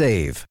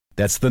 8SAVE.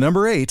 That's the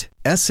number 8,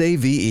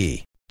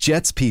 SAVE.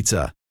 Jet's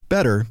Pizza.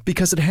 Better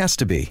because it has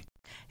to be.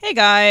 Hey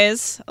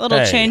guys, a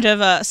little change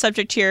of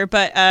subject here,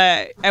 but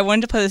I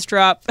wanted to play this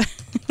drop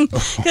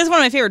because it's one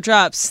of my favorite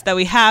drops that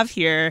we have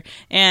here,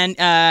 and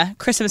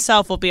Chris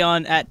himself will be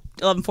on at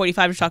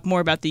 11:45 to talk more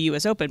about the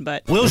U.S. Open.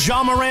 But Will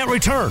Ja Morant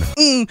return?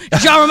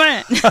 Ja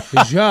Morant.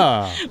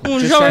 Ja.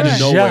 Just out of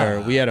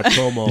nowhere, we had a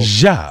promo.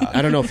 Ja.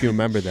 I don't know if you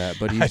remember that,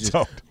 but he's just,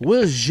 don't.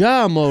 Will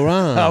Ja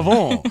Morant.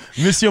 Avant,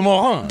 Monsieur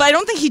Morin. But I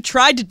don't think he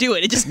tried to do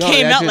it. It just No,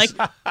 came that out just-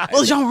 like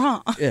Will Ja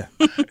Morant. Yeah.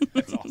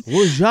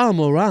 Will Ja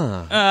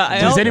Morant.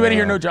 Does anybody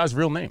here know Ja's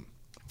real name?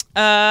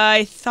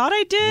 I thought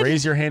I did.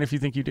 Raise your hand if you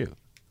think you do.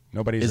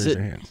 Nobody's Is raised it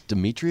their hands.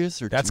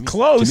 Demetrius or That's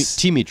close.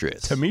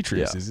 Demetrius.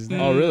 Demetrius Yeah. is his name.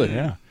 Oh, really?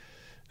 Yeah.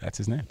 That's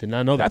his name. Did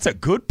not know that. That's a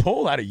good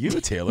pull out of you,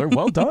 Taylor.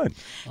 Well done.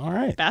 All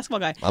right. Basketball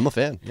guy. I'm a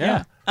fan.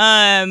 Yeah.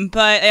 But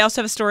I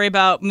also have a story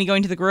about me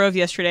going to the Grove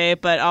yesterday,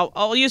 but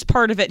I'll use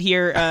part of it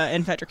here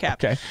in Factor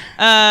Cap. Okay.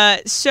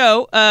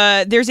 So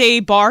there's a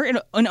bar in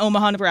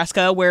Omaha,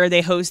 Nebraska, where they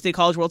host the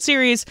College World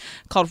Series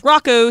called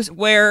Rocco's,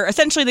 where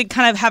essentially they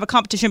kind of have a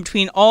competition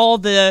between all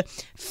the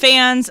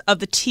fans of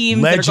the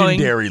teams that are going.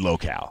 Legendary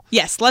locale.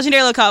 Yes,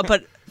 legendary locale,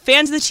 but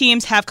fans of the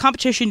teams have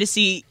competition to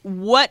see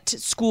what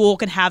school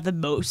can have the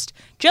most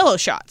Jell-O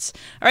shots.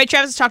 All right,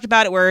 Travis has talked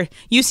about it where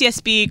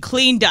UCSB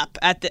cleaned up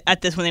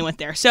at this when they went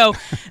there. So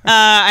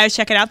I was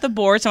checking out the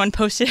board. Someone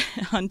posted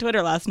on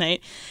Twitter last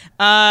night.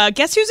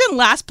 Guess who's in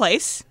last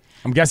place?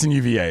 I'm guessing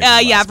UVA. is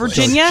in Yeah, last place.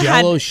 Virginia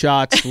Jello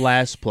shots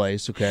last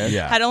place, okay?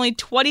 Yeah. had only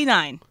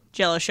 29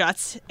 Jell-O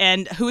shots.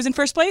 And who was in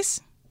first place?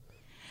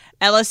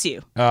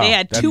 LSU. Oh, They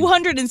had that'd-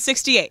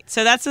 268.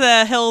 So that's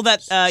the hill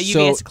that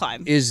UVA has to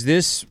climb. Is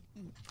this...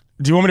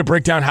 Do you want me to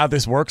break down how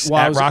this works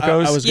Well, at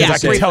Rocco's? I was Yeah, gonna I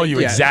can say- tell you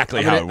yeah,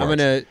 exactly how it works. I'm going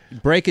to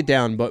break it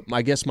down, but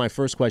I guess my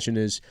first question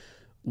is,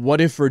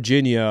 what if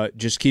Virginia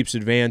just keeps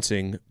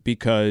advancing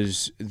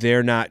because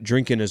they're not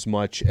drinking as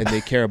much and they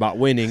care about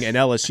winning, and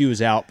LSU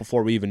is out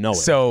before we even know it?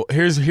 So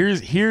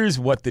here's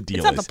what the deal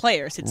It's not is. the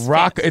players. It's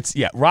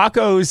fans.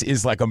 Rocco's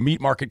is like a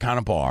meat market kind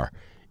of bar.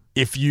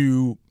 If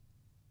you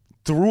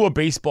threw a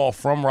baseball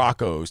from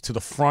Rocco's to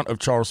the front of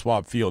Charles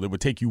Schwab Field, it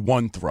would take you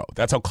one throw.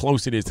 That's how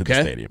close it is to the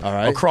Okay. stadium. All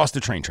right. Across the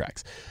train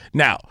tracks.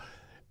 Now,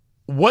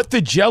 what the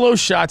Jell-O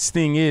shots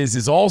thing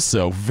is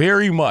also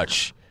very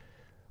much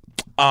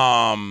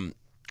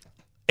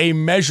a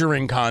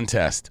measuring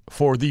contest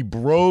for the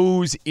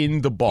bros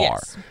in the bar.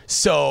 Yes.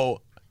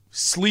 So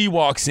Slee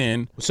walks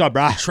in, What's up,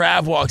 brah?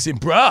 Trav walks in,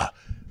 bruh.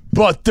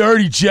 Bought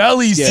 30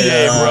 jellies Yeah.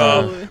 today,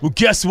 bro. Well,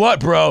 guess what,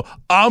 bro?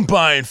 I'm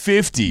buying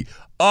 50.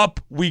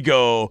 Up we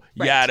go,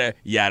 yada,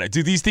 yada.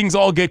 Do these things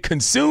all get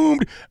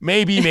consumed?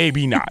 Maybe,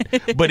 maybe not.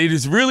 But it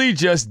is really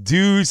just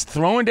dudes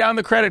throwing down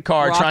the credit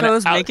card,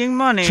 Rocco's making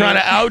money. trying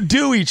to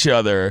outdo each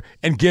other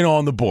and get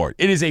on the board.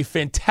 It is a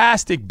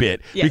fantastic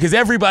bit Yes. because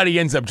everybody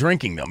ends up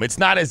drinking them. It's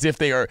not as if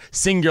they are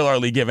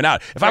singularly given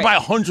out. If I buy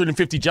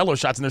 150 Jell-O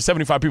shots and there's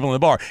 75 people in the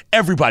bar,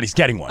 everybody's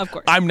getting one. Of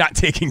course. I'm not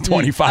taking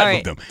 25 All right.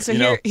 of them. So you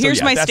know? here's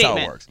yeah, my that's How it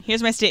statement. works.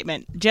 Here's my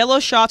statement.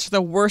 Jell-O shots are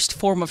the worst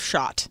form of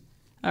shot.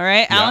 All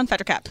right, Alan,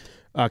 Factor Cap.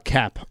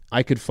 Cap.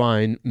 I could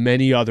find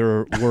many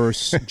other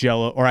worse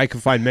Jello, or I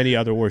could find many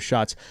other worse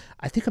shots.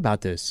 I think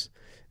about this,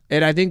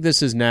 and I think this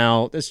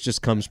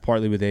just comes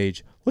partly with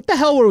age. What the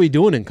hell were we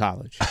doing in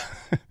college?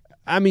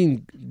 I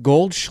mean,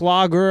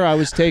 Goldschlager, I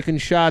was taking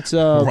shots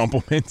of.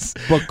 Rumplemans.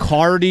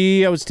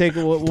 Bacardi, I was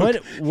taking.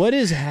 What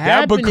is That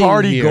happening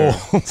Bacardi here?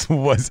 Gold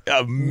was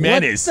a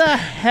menace. What the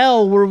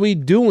hell were we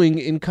doing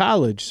in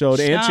college? So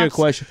to answer your Shots.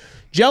 question,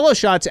 Jello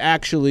shots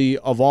actually,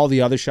 of all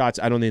the other shots,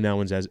 I don't think that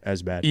one's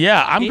as bad.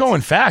 Yeah, I'm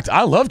going fact.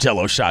 I love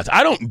Jell-O shots.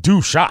 I don't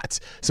do shots.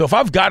 So if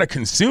I've got to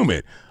consume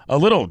it, a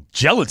little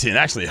gelatin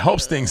actually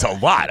helps things a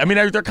lot. I mean,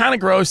 they're kind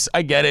of gross.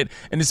 I get it.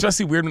 And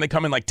especially weird when they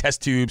come in like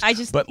test tubes. I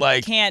just but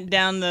like, can't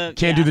down the.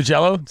 can't do the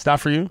Jell-O? It's not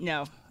for you?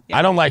 No.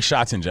 I don't like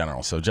shots in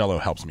general, so Jell-O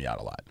helps me out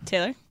a lot.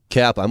 Taylor?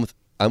 Cap, I'm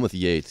I'm with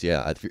Yates.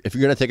 Yeah, if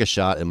you're gonna take a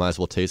shot, it might as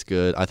well taste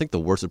good. I think the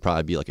worst would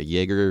probably be like a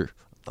Jaeger.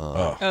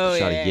 Shot of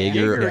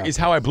Jaeger is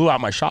how I blew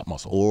out my shot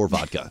muscle. or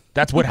vodka.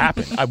 That's what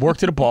happened. I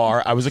worked at a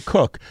bar. I was a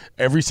cook.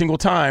 Every single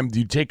time,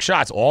 you take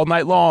shots all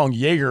night long.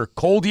 Jaeger,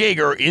 cold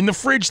Jaeger in the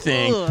fridge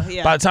thing. Ugh,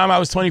 yeah. By the time I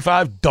was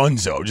 25,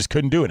 donezo. Just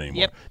couldn't do it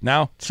anymore. Yep.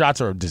 Now,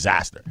 shots are a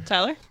disaster.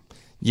 Tyler?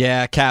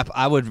 Yeah, Cap.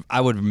 I would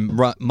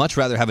much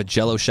rather have a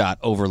Jello shot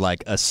over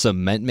like a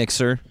cement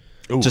mixer.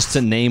 Oof. Just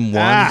to name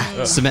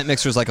one, cement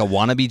mixer is like a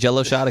wannabe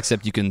Jello shot,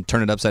 except you can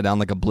turn it upside down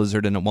like a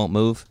blizzard and it won't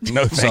move.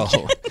 No, thank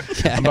you.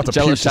 Yeah, I'm about to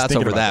Jello puke just shots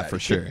thinking over about that that. for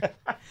sure.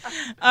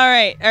 All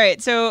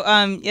right. So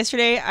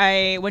yesterday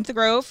I went to the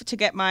Grove to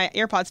get my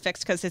AirPods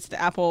fixed because it's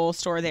the Apple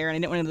store there, and I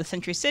didn't want to go to the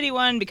Century City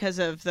one because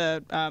of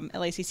the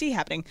LACC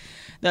happening,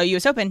 the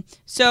U.S. Open.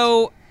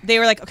 So they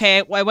were like,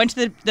 okay, well, I went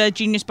to the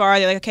Genius Bar.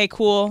 They're like, okay,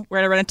 cool. We're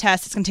going to run a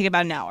test. It's going to take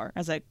about an hour. I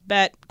was like,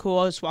 bet, cool.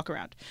 I'll just walk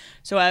around.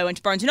 So I went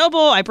to Barnes & Noble.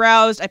 I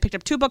browsed. I picked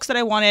up 2 books that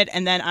I wanted,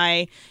 and then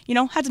I,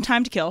 had some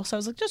time to kill. So I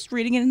was like, just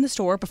reading it in the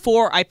store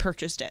before I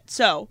purchased it.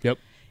 So Yep.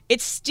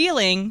 it's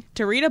stealing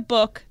to read a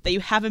book that you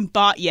haven't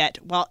bought yet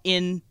while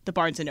in the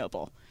Barnes &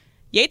 Noble.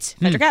 Yates,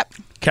 Fetcher Cap.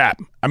 Cap.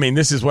 I mean,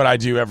 this is what I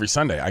do every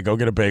Sunday. I go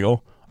get a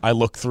bagel. I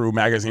look through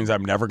magazines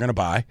I'm never going to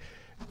buy.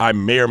 I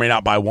may or may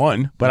not buy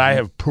one, but I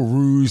have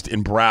perused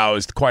and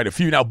browsed quite a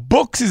few. Now,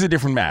 books is a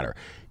different matter.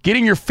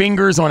 Getting your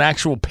fingers on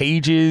actual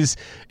pages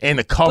and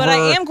the cover. But I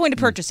am going to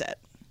purchase it.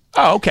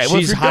 Oh, okay. Well,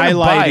 if She's you're gonna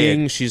buy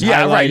highlighting. it- She's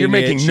yeah, highlighting. right. You're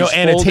making it, no she's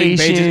folding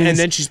annotations, pages, and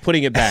then she's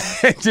putting it back.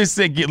 just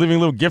leaving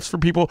little gifts for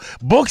people.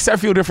 Books, I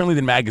feel differently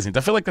than magazines.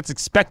 I feel like that's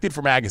expected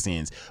for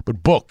magazines,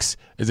 but books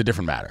is a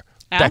different matter.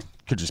 Al? That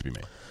could just be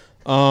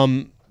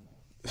me.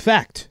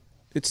 Fact.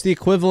 It's the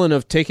equivalent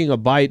of taking a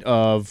bite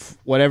of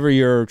whatever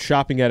you're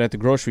shopping at the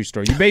grocery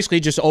store. You basically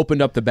just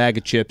opened up the bag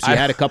of chips. You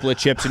had a couple of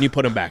chips, and you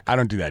put them back. I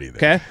don't do that either.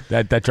 Okay.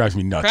 That drives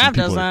me nuts. Trav when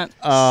people does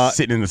are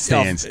sitting in the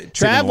stands, sitting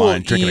in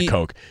line, drinking a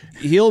Coke.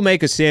 He'll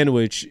make a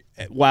sandwich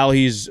while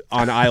he's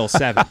on aisle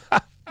 7.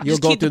 He'll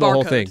Just go keep through the the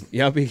whole barcode. thing.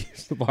 Yep, he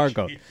keeps the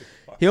barcode.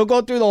 He'll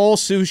go through the whole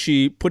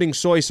sushi, putting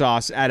soy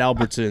sauce at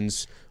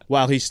Albertsons,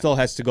 while he still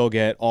has to go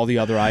get all the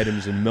other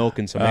items and milk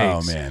and some Oh,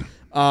 eggs.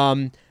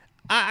 man.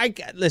 I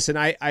listen.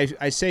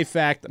 I say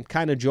fact. I'm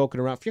kind of joking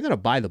around. If you're gonna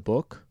buy the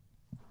book,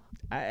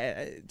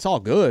 it's all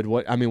good.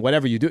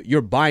 Whatever you do,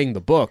 you're buying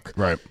the book.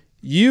 Right.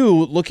 You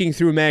looking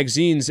through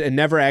magazines and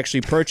never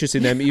actually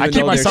purchasing them, even I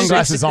keep though my they're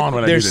sunglasses on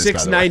when I do they're this,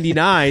 by the way.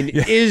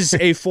 $6.99 is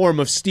a form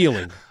of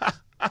stealing.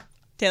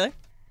 Taylor?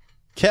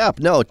 Cap,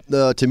 no.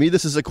 To me,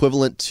 this is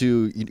equivalent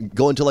to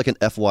going to like an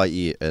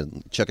FYE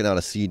and checking out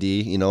a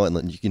CD, and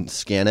then you can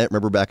scan it.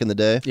 Remember back in the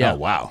day? Yeah. Oh,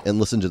 wow. And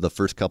listen to the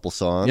first couple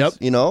songs. Yep.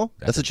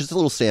 That's just a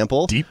little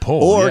sample. Deep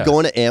pull, Or yeah.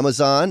 going to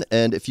Amazon,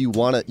 and if you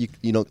want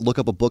to, look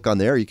up a book on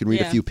there. You can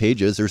read Yeah. a few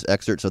pages. There's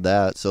excerpts of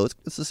that, so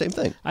it's the same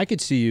thing. I could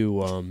see you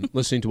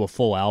listening to a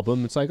full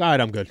album. It's like, all right,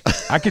 I'm good.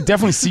 I could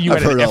definitely see you I've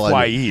at an heard all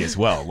I FYE as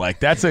well. Like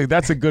that's a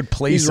good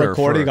place. He's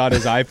recording on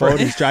his iPhone.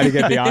 He's trying to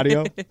get the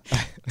audio.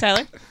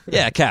 Tyler?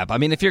 Yeah, Cap. I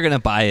mean, if you're gonna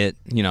buy it,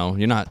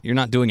 you're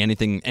not doing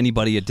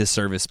anybody a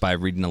disservice by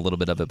reading a little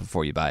bit of it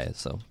before you buy it.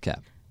 So,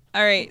 Cap.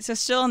 All right. So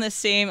still on this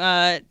same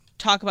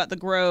talk about the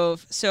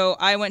Grove. So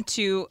I went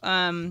to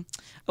a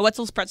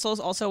Wetzel's Pretzels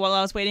also while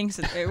I was waiting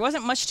because there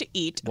wasn't much to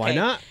eat. Why Okay.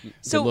 not?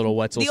 So Good little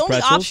Wetzel's the only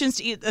Pretzels. options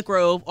to eat at the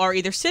Grove are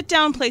either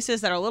sit-down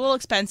places that are a little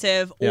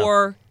expensive Yeah.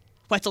 or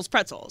Wetzel's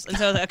Pretzels. And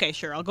so I was like, okay,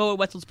 sure, I'll go with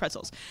Wetzel's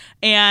Pretzels.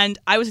 And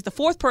I was like the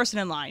 4th person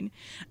in line.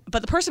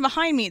 But the person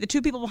behind me, the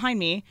 2 people behind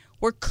me,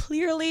 were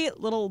clearly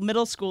little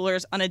middle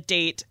schoolers on a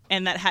date.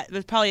 And that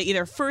was probably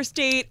either first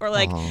date or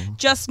like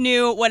just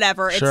new,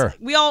 whatever. Sure.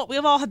 We've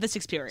all had this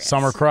experience.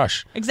 Summer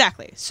crush.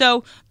 Exactly.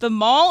 So the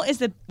mall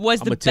was I'm the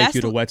gonna best. take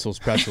you to Wetzel's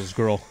Pretzels,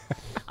 girl.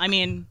 I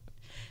mean,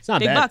 It's not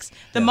big bad. bucks.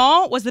 The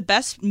mall was the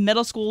best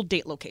middle school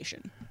date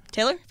location.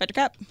 Taylor, Fetcher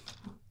Cap.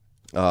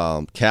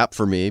 Cap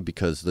for me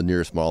because the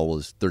nearest mall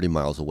was 30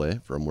 miles away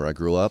from where I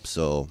grew up,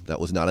 so that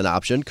was not an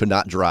option. Could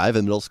not drive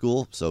in middle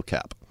school, so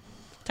Cap.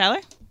 Tyler.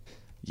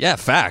 Yeah,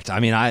 fact. I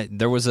mean,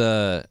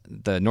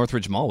 the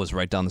Northridge Mall was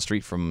right down the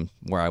street from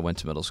where I went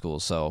to middle school,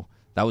 so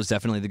that was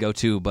definitely the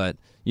go-to. But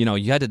you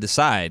had to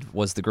decide: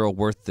 was the girl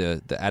worth the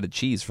added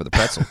cheese for the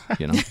pretzel?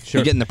 Sure.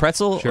 You getting the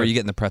pretzel, Sure. or you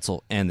getting the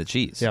pretzel and the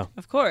cheese? Yeah.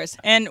 Of course.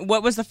 And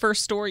what was the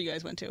first store you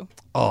guys went to?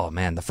 Oh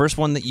man, the first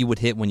one that you would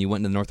hit when you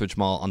went to the Northridge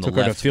Mall on the Took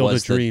her left to Field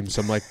was of Dreams.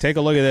 I'm like, take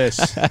a look at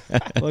this.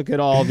 Look at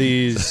all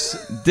these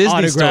Disney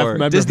autographed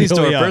store. Disney store.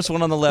 memorabilia. First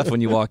one on the left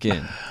when you walk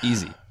in.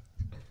 Easy.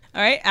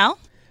 All right, Al.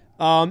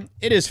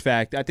 It is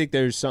fact. I think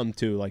there's something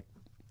too. Like,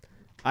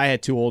 I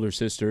had 2 older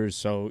sisters,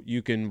 so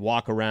you can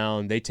walk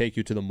around. They take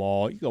you to the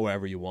mall. You go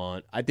wherever you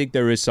want. I think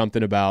there is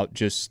something about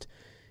just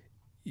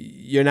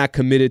you're not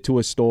committed to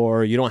a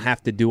store. You don't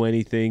have to do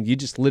anything. You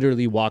just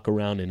literally walk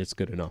around, and it's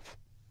good enough.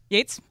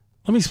 Yates.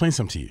 Let me explain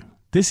something to you.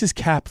 This is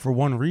Cap for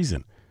one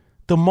reason.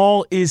 The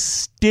mall is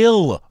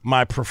still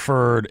my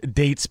preferred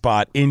date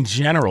spot in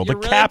general. You're the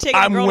really cap taking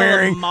a I'm girl to the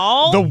wearing,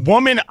 mall? the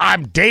woman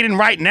I'm dating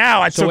right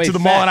now, I So took wait, to the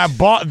mall and I facts.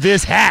 bought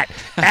this hat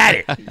at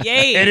it.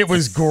 Yates. And it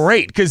was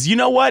great because you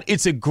know what?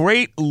 It's a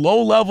great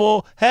low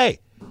level, hey,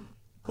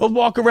 We'll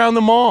walk around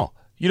the mall.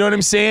 You know what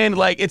I'm saying?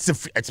 Like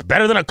it's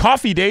better than a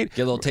coffee date.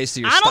 Get a little taste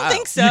of your I style. don't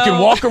think so. You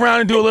can walk around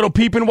and do a little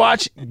people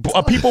watch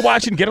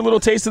and get a little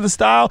taste of the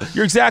style.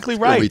 You're exactly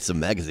Go right. read some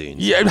magazines.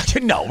 Yeah,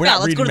 no, we're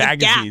not let's go reading to the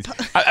Gap.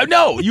 magazines.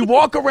 No, you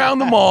walk around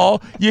the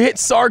mall, you hit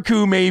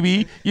Sarku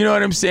maybe, you know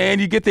what I'm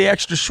saying? You get the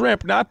extra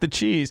shrimp, not the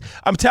cheese.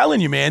 I'm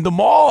telling you, man, the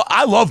mall,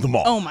 I love the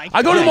mall. Oh, my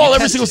I go to the God. mall You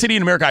every test single it. city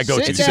in America I go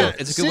to. Sit down, it's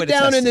a good sit way to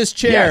down test in it. this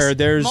chair. Yes.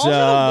 There's Malls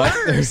are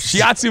the worst.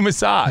 Shiatsu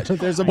massage.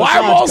 There's a Why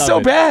are massage malls so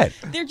coming. bad?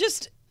 They're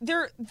just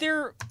they're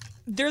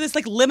this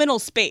like liminal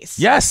space.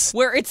 Yes.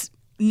 Where it's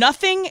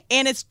nothing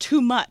and it's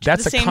too much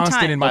That's at the a same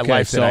constant time. in my Okay,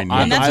 life so that I need.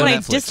 and that's what I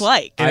Netflix.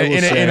 dislike. I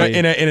will say-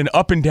 in an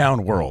up and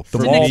down world, the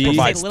For mall me-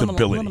 provides Liminal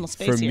stability.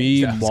 space For here. me,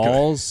 Yeah, it's good.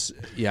 malls,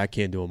 I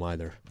can't do them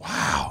either.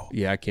 Wow.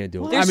 Yeah, I can't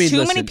do them. There's I mean, too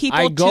many listen, people,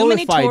 I go too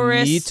many if I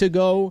tourists. need to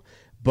go,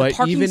 but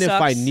parking even if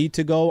I sucks. need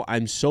to go,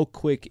 I'm so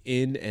quick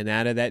in and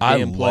out of that I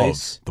damn love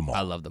place. the mall.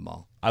 I love the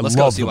mall. I Let's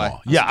love go, the CY.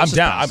 mall. Yeah, I'm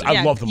down. I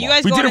Yeah, love the you mall. guys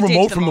If we go did a on a date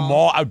remote to from the the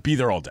mall. mall, I'd be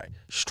there all day.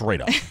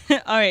 Straight up. All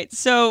right,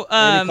 so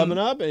Any coming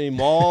up? Any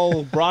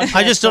mall broadcast?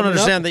 I just don't coming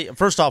up? understand.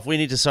 First off, we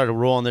need to start a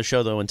rule on this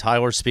show, though. When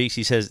Tyler speaks,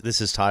 he says,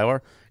 "This is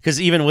Tyler." Because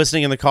even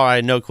listening in the car, I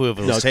had no clue if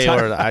it was No,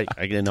 Taylor. I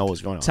didn't know what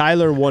was going on.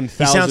 Tyler 1000%.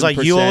 He sounds like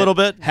you a little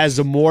bit. Has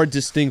a more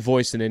distinct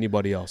voice than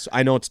anybody else.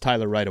 I know it's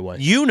Tyler right away.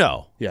 You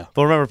know. Yeah.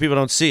 But remember, people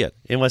don't see it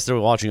unless they're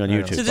watching on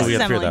YouTube. So this we is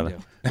gotta figure Emily.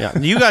 that out.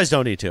 Yeah, you guys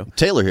don't need to.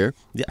 Taylor here.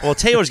 Yeah, well,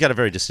 Taylor's got a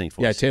very distinct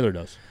voice. Yeah, Taylor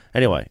does.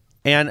 Anyway,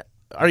 and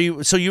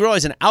so you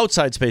realize an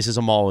outside space is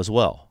a mall as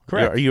well?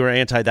 Correct. Are you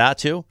anti that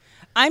too?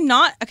 I'm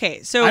not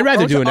okay. So I'd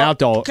rather are we do an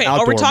outdoor- Okay, are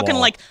we outdoor talking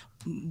mall. like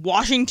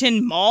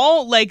Washington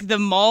Mall, like the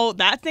mall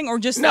that thing, or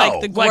just No,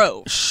 like the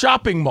Grove?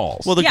 shopping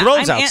malls. Well, the Yeah,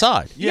 Grove's I'm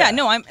outside. Yeah,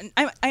 no, I'm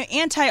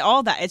anti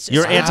all that. It's just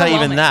You're anti even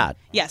overwhelming. that.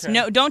 Yes,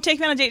 no, don't take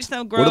me on a date to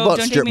the Grove. What about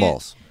don't strip take me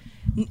malls?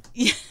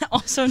 Yeah,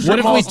 also What strip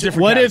if malls.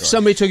 different What if category.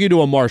 somebody took you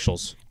to a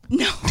Marshalls?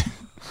 No.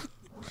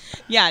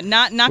 Yeah,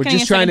 not We're getting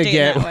just a trying second to date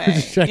get. that We're way.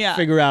 just trying Yeah. to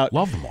figure out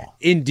Love them all.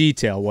 in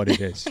detail what it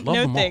is. Love No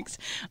them all. thanks.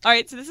 All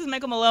right, so this is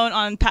Michael Malone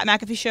on Pat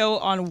McAfee Show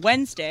on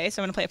Wednesday.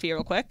 So I'm gonna play it for you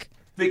real quick.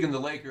 Speaking of the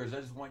Lakers, I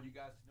just want you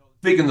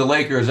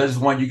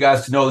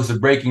guys to know this is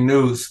breaking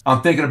news.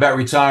 I'm thinking about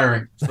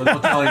retiring, so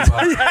don't tell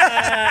anybody. You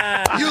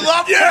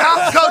love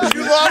that, Coach.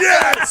 You love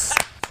Yes.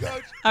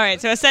 All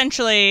right, so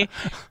essentially,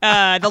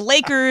 the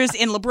Lakers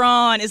and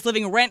LeBron is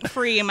living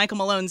rent-free in Michael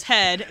Malone's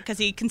head because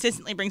he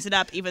consistently brings it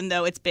up even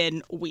though it's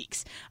been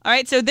weeks. All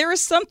right, so there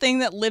is something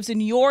that lives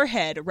in your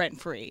head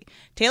rent-free.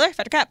 Taylor,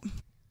 Fed or Cap?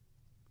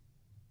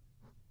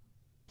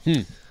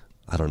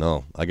 I don't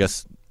know. I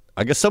guess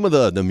some of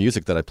the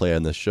music that I play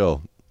on this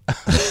show,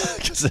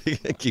 because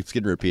it keeps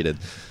getting repeated,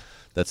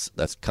 that's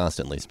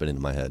constantly spinning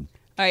in my head.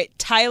 All right,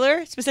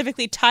 Tyler,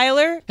 specifically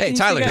Tyler. Hey, Can you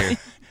Tyler figure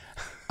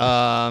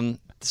out- here.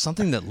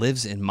 Something that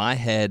lives in my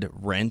head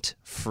rent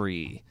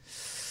free.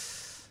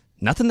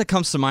 Nothing that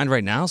comes to mind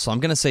right now, so I'm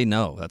gonna say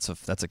no.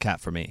 That's a Cap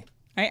for me.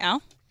 All right,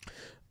 Al?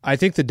 I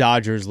think the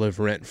Dodgers live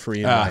rent free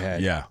in my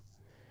head. Yeah.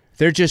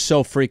 They're just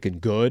so freaking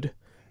good,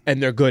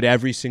 and they're good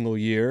every single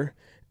year.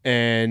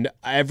 And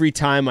every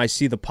time I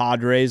see the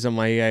Padres, I'm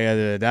like,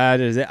 that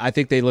is it. I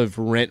think they live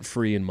rent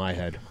free in my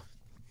head.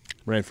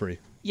 Rent free.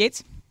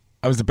 Yates?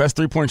 I was the best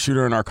three-point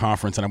shooter in our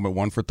conference, and I went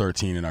 1 for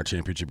 13 in our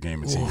championship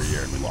game in senior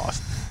year, and we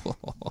lost.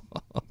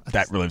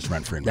 That lives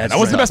rent-free in my head. That's I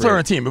wasn't the best rent-free. player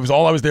on the team. It was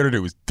all I was there to do.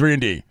 It was 3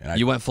 and D. And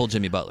You went full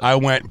Jimmy Butler. I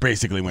went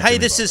basically went. Hey, Jimmy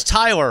this Butler. is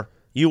Tyler.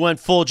 You went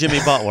full Jimmy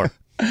Butler.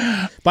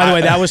 By the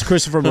way, that was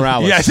Christopher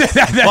Morales. Yes,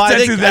 Well, I that's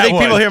think, who that people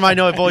was. here might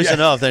know it voice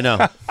enough. They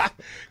know.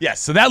 Yes,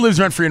 so that lives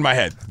rent free in my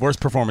head. Worst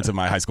performance of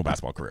my high school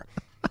basketball career.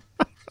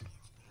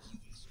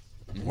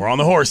 We're on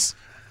the horse.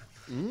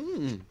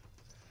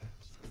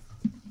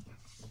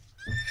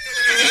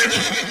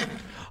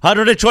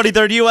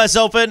 123rd U.S.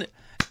 Open,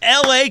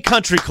 L.A.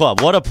 Country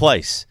Club. What a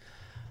place.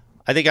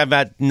 I think I'm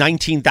at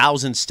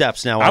 19,000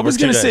 steps now. I over was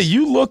 2 going to say, days.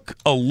 you look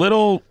a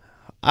little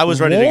I was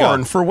ready to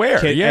worn go. for wear.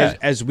 Can- Yeah.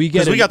 as we get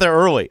Because we an- got there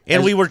early, and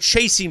as- we were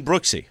chasing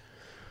Brooksy.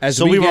 as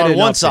So we were get on an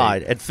one update-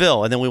 side at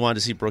Phil, and then we wanted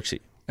to see Brooksy.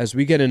 As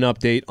we get an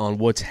update on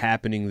what's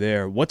happening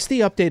there, what's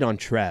the update on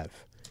Trev?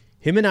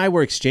 Him and I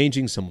were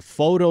exchanging some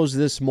photos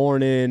this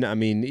morning. I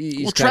mean, he's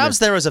Well, kinda- Trav's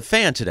there as a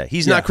fan today.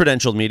 He's Yeah. not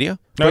credentialed media.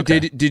 But Okay.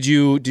 did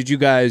you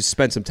guys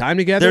spend some time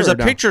together? There's or a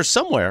no? picture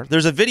somewhere.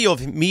 There's a video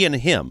of me and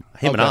him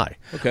and Okay. I,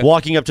 Okay.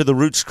 walking up to the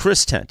Roots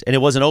Chris tent, and it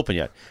wasn't open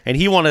yet. And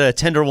he wanted a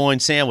tenderloin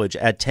sandwich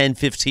at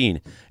 10:15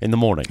 in the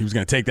morning. He was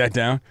going to take that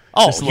down.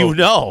 Oh, Just a you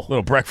know.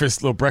 little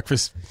breakfast.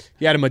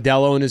 He had a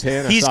Modelo in his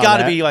hand. He's got got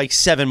to be like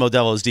 7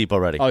 Modelo's deep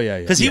already. Oh, yeah,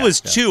 yeah. Because he Yeah,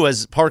 was yeah. 2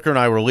 as Parker and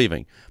I were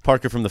leaving.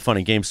 Parker from the Fun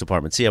and Games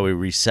department. See how we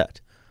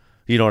reset.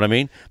 You know what I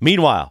mean?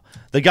 Meanwhile,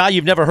 the guy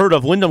you've never heard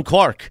of, Wyndham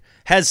Clark,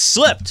 has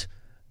slipped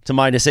to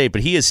 -8,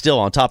 but he is still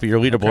on top of your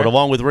leaderboard,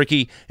 along with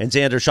Ricky and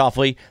Xander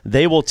Schauffele.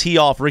 They will tee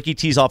off. Ricky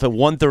tees off at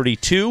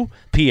 1:32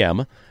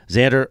 p.m.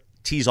 Xander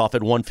tees off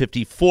at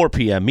 1:54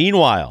 p.m.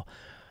 Meanwhile,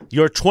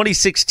 your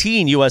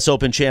 2016 U.S.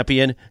 Open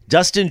champion,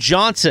 Dustin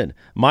Johnson,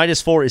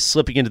 -4, is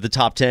slipping into the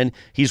top 10.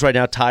 He's right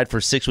now tied for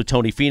 6 with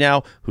Tony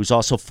Finau, who's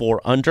also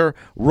 4 under.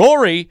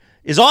 Rory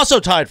is also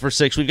tied for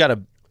 6. We've got a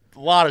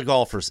lot of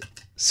golfers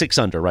 6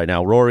 under right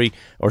now. Rory,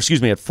 or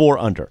excuse me, at 4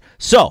 under.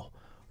 So,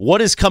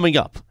 what is coming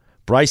up?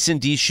 Bryson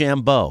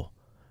DeChambeau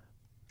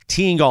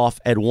teeing off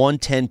at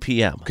 1:10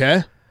 p.m.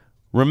 Okay.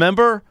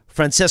 Remember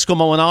Francesco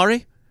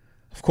Molinari?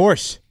 Of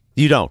course.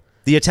 You don't.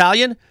 The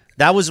Italian?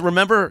 That was,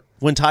 remember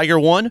when Tiger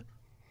won?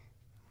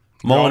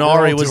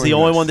 Molinari was the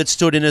only one that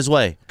stood in his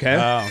way. Okay.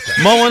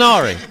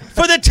 Molinari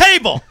for the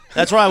table.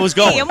 That's where I was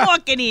going. Hey, I'm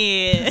walking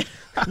in.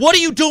 What are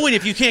you doing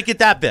if you can't get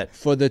that bit?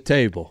 For the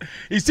table.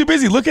 He's too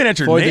busy looking at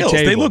your For the nails.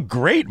 They table. look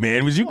great,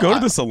 man. Was you go to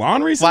the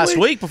salon recently? Last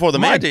week before the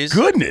My Mandy's.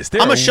 goodness. They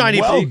I'm are a shiny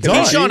well bee.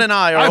 done. Keyshawn and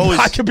I are always.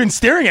 I've been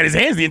staring at his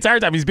hands the entire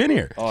time he's been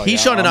here.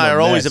 Keyshawn and I are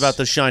always about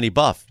the shiny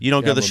buff. You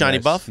don't go the shiny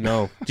buff?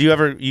 No. Do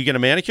you get a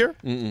manicure?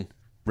 Mm-mm.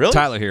 Really?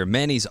 Tyler here.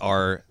 Manis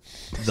are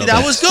the That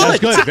best. was good.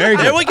 That's good. Very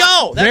good. There we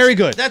go. Very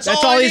good. That's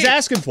all I he's need.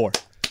 asking for.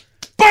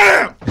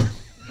 Bam!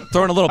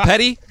 Throwing a little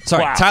petty.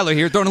 Sorry, Wow. Tyler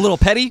here. Throwing a little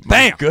petty.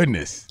 Bam.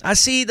 Goodness. I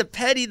see the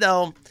petty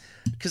though,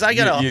 because I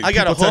got a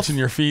people hoof. touching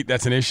your feet.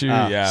 That's an issue.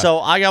 Yeah. So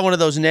I got one of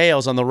those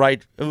nails on the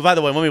right. By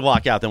the way, when we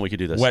walk out, then we can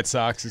do this. Wet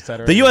socks,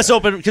 etc. The U.S.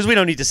 Open, because we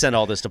don't need to send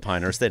all this to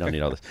Pinehurst. They don't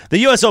need all this. The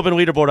U.S. Open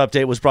leaderboard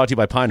update was brought to you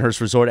by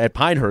Pinehurst Resort. At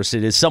Pinehurst,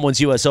 it is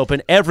someone's U.S.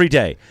 Open every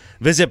day.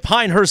 Visit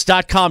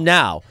pinehurst.com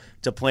now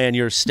to plan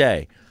your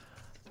stay.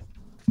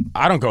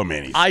 I don't go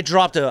Manis. I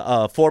dropped a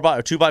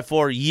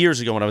 2x4 years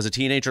ago when I was a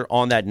teenager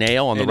on that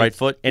nail on the right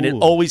foot, and it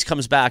always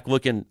comes back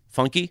looking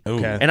funky.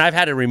 Okay. AndVe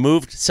had it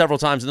removed several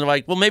times, and they're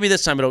like, well, maybe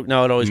this time it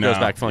always goes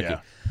back funky.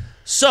 Yeah.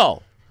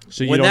 So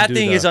So you when don't that do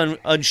thing the- is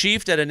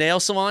unsheathed at a nail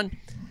salon,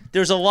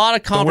 there's a lot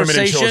of The women and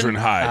conversation. children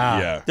hide.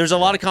 Yeah. There's a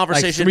lot of Like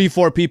conversation.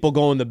 3-4 people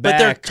go in the But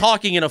they're back.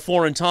 talking in a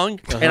foreign tongue,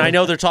 and I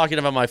know they're talking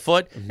about my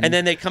foot, and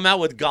then they come out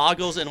with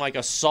goggles and like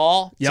a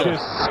saw. Yep.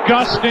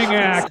 Disgusting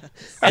act.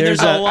 And there's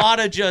There's a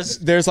lot of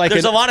just there's like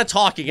there's an- a lot of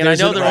talking, and I There's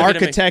know an they're looking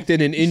at me. architect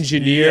and an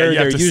engineer. You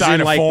have They're to sign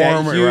using a like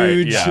form. that Right.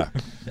 huge. Yeah.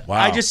 Wow.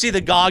 I just see the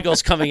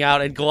goggles coming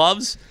out and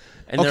gloves.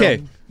 And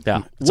Okay.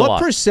 yeah. It's a What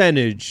lot.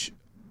 percentage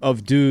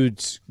of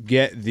dudes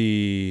get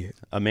the?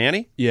 A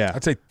Manny? Yeah,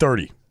 I'd say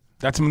 30.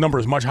 That number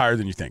is much higher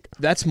than you think.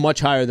 that's much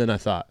higher than I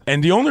thought.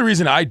 And the only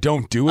reason I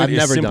don't do it I've is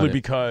never done simply it.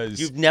 because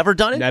You've never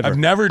done it? Never. I've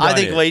never done I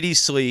think it. ladies,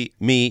 Slee,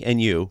 me,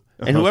 and you,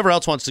 and whoever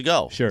else wants to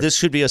go. Sure. This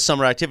should be a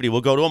summer activity.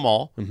 We'll go to a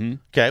mall. Mm-hmm.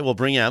 Okay, we'll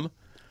bring M.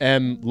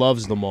 Em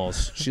loves the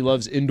malls. She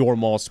loves indoor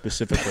malls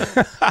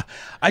specifically.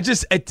 I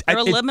just They're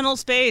a liminal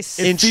space.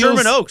 In feels-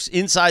 Sherman Oaks,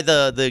 inside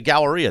the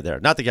Galleria there.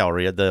 Not the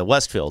Galleria, the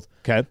Westfield.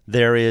 Okay.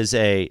 There's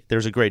a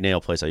great nail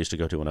place I used to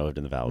go to when I lived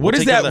in the Valley. What We'll does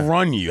take you that there.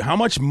 run you? How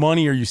much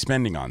money are you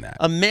spending on that?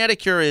 A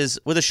manicure is,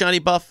 with a shiny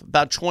buff,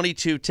 about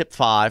 22, tip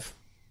 5.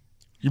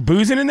 You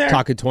boozing in there?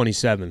 Talking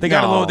 27. They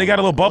got a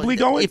little bubbly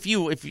going. If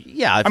you I mean,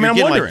 you're I'm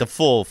getting like wondering. the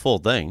full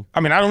thing. I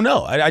mean, I don't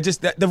know. I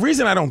just the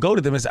reason I don't go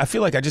to them is I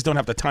feel like I just don't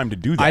have the time to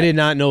do that. I did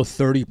not know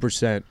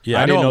 30%.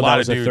 Yeah, I didn't know a lot that of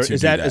was dudes who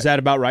Is do that that. is that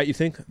about right? You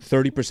think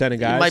 30% of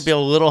guys? It might be a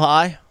little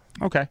high.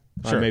 Okay,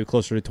 Or sure. maybe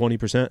closer to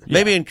 20%.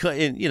 Maybe in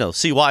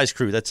CY's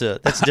crew, that's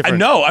different. I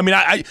know. I mean,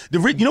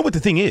 you know what the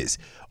thing is?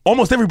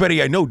 Almost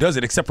everybody I know does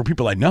it, except for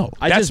people I know.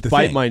 I That's just the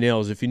bite thing. my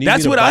nails. If you need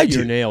That's me to what bite I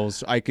your do.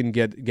 nails, I can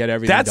get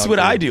everything That's done what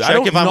for I you. do. Check I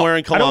don't if I'm gnaw-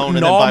 wearing I don't cologne and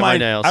then gnaw bite my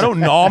nails. I don't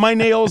gnaw my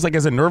nails like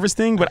as a nervous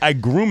thing, but I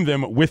groom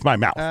them with my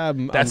mouth.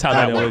 That's how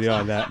that kinda with works. you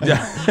on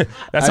that.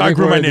 That's how I think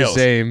groom my we're the nails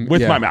same.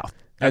 with Yeah. my mouth.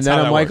 And That's then how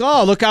I'm that like, works.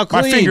 oh, look how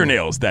clean. My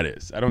fingernails. That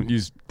is. I don't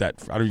use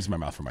my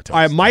mouth for my toes.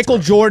 All right, Michael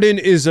Jordan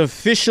is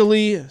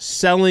officially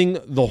selling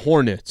the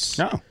Hornets.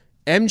 No.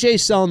 MJ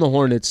selling the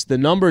Hornets. The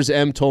numbers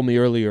M told me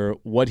earlier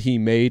what he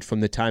made from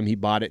the time he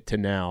bought it to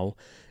now.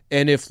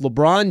 And if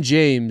LeBron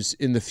James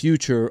in the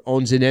future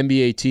owns an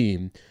NBA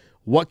team,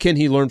 what can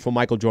he learn from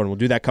Michael Jordan? We'll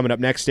do that coming up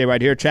next. Stay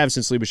right here. Travis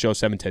and Sleba Show,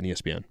 710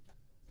 ESPN.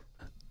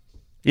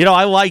 You know,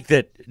 I like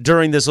that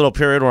during this little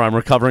period where I'm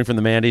recovering from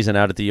the Mandy's and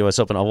out at the U.S.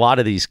 Open, a lot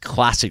of these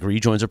classic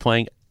rejoins are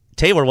playing.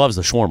 Taylor loves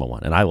the shawarma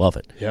one, and I love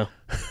it. Yeah.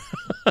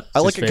 I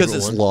like his it because favorite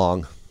it's one.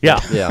 long. Yeah.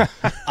 Yeah.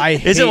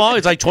 Is it long?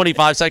 It's like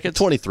 25 seconds?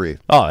 23.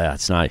 Oh, yeah,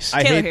 it's nice.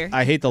 Taylor here.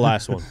 I hate the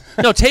last one.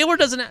 No, Taylor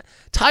doesn't.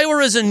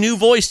 Tyler is a new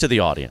voice to the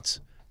audience.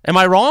 Am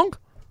I wrong?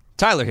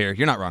 Tyler here.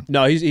 You're not wrong.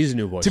 No, he's a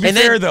new voice. To be And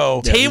then fair,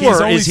 though,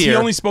 Taylor he's is He here.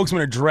 only spokes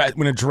when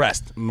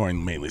addressed,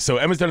 mainly. So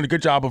Emma's done a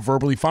good job of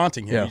verbally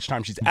fonting him Yeah. each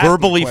time she's asking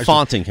Verbally a question.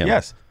 fonting him.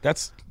 Yes,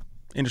 that's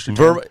industry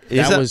term.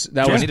 That was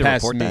Do I need to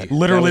past report me. that?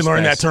 Literally was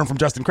learned that past- term from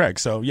Justin Craig.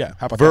 So yeah,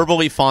 how about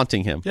Verbally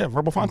fonting him. that? Yeah,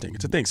 verbal fonting.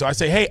 It's a thing. So I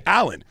say, hey,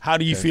 Alan, how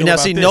do you feel Now,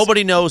 about see, this?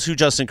 nobody knows who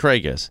Justin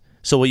Craig is.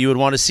 So what you would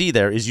want to see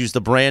there is use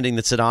the branding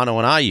that Sedano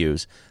and I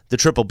use, the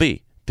Triple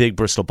B, Big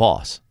Bristol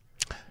Boss.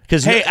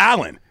 Because Hey,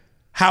 Alan,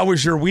 how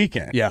was your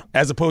weekend? Yeah.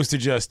 As opposed to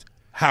just,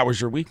 how was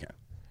your weekend?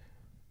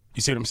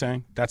 You see what I'm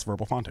saying? That's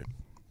verbal fonting.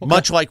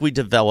 much like we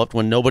developed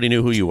when nobody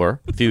knew who you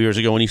were a few years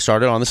ago when you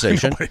started on the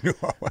station. Nobody knew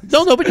who I was.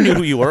 No, nobody knew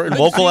who you were in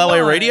local LA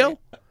radio.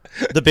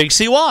 The Big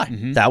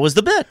CY. That was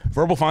the bit.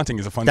 Verbal fonting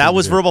is a fun thing That to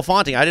was do. verbal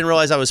fonting. I didn't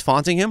realize I was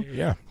fonting him.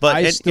 Yeah. But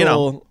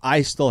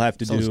I still have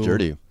to Sounds do.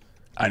 dirty.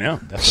 I know.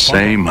 That's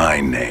the fun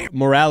part.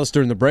 Morales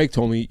during the break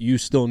told me you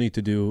still need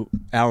to do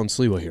Alan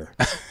Slewa here.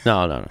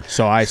 No.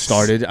 So I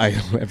started.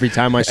 Every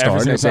time I Every start, I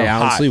single say time.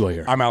 Alan Hi, Slewa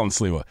here. I'm Alan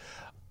Slewa.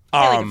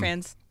 Hey, Laker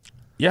fans.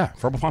 Yeah,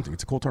 verbal fonting.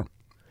 It's a cool term.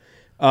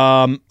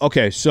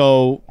 Okay,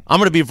 so I'm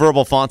going to be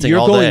verbal fonting you're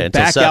all day going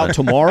until back 7. out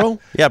tomorrow?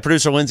 Yeah,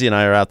 producer Lindsay and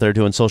I are out there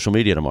doing social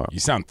media tomorrow. You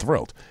sound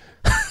thrilled.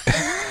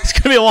 It's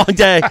going to be a long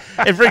day.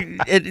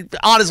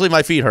 Honestly,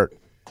 my feet hurt.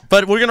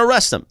 But we're going to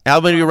rest them.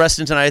 I'm going to be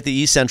resting tonight at the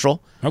East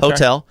Central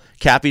Hotel.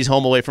 Cappy's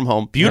home away from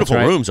home. Beautiful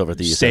That's right. rooms over at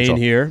the East Staying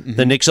Central. here.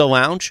 The Nixo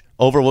Lounge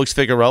overlooks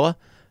Figueroa.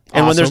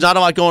 And when there's not a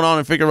lot going on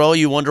in Figueroa,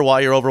 you wonder why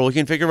you're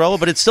overlooking Figueroa,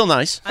 but it's still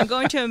nice. I'm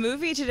going to a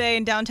movie today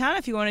in downtown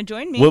if you want to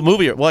join me. What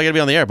movie? Well, I got to be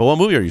on the air, but what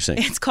movie are you seeing?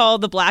 It's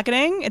called The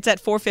Blackening. It's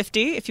at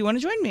 4:50 if you want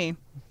to join me.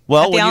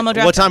 Well, At the Alamo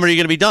Draft what time House. are you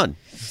going to be done?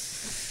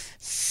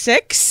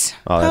 6,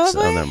 Oh,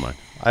 never mind.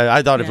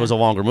 I thought if it was a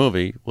longer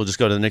movie, we'll just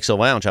go to the Nixo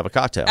Lounge, have a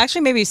cocktail.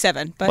 Actually, maybe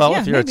 7. But Well,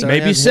 yeah, if you're at maybe.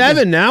 Maybe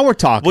 7. Now we're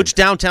talking. Which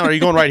downtown? Are you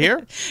going right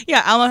here?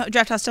 Yeah, Alamo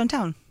Draft House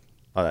downtown.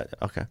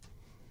 Okay.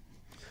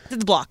 To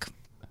the block.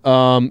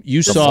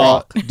 You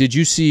saw? Did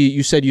you see?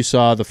 You said you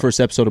saw the first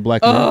episode of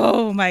Black Mirror.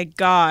 Oh my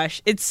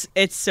gosh, it's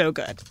so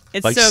good.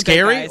 It's Like so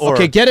scary good, guys. or-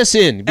 Okay, get us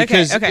in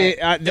because okay.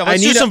 I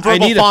Let's need do some I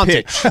verbal need a fonting.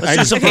 pitch. Let's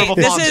do some Okay, verbal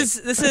fonting.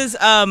 this is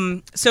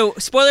so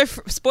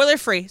spoiler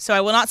free. So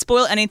I will not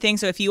spoil anything.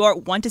 So if you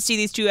want to see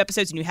these 2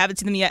 episodes and you haven't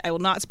seen them yet, I will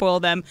not spoil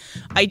them.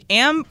 I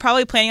am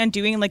probably planning on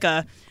doing like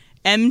a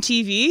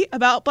MTV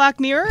about Black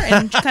Mirror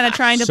and kind of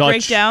trying to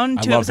break down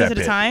I 2 love episodes that at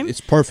a bit. time.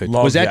 It's perfect.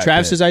 Love Was that that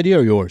Travis's idea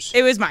or yours?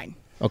 It was mine.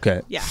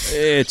 Okay. Yeah.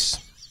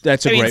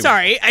 That's a I mean, great.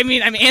 sorry. I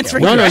mean, I'm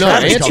answering. No, your no,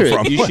 question. answer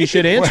come it. from? She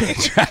should answer. Wait,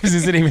 Travis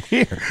isn't even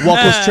here. Well,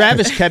 because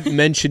Travis kept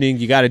mentioning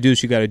you got to do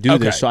this, you got to do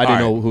Okay, this, so I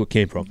didn't all know right. who it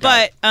came from.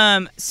 But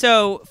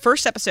so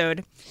first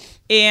episode,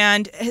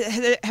 and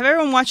have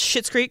everyone watched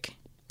Schitt's Creek?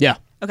 yeah,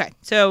 Okay,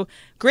 so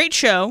great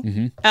show.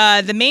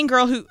 Mm-hmm. The main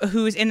girl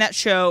who's in that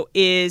show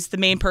is the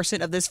main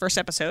person of this first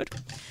episode,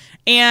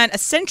 and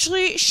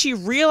essentially she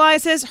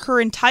realizes her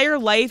entire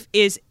life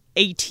is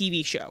a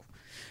TV show.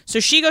 So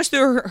she goes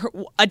through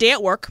a day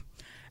at work,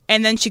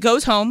 and then she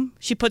goes home.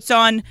 She puts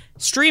on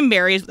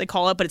Streamberry, is what they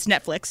call it, but it's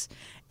Netflix,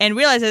 and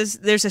realizes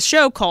there's a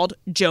show called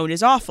Joan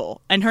is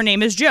Awful, and her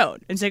name is Joan.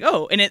 And it's like,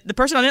 oh, and the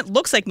person on it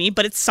looks like me,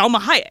 but it's Salma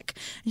Hayek.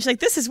 And she's like,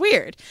 this is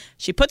weird.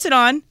 She puts it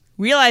on,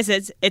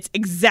 realizes it's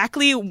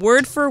exactly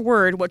word for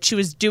word what she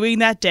was doing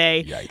that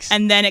day. Yikes.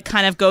 And then it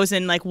kind of goes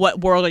in like,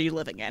 what world are you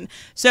living in?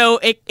 So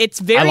it's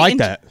very I like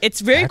that. It's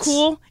very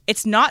cool.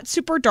 It's not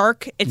super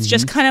dark. It's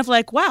just kind of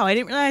like, wow, I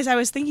didn't realize I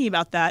was thinking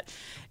about that.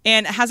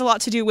 And it has a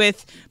lot to do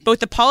with both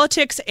the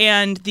politics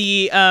and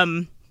the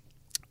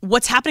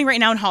what's happening right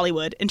now in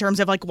Hollywood in terms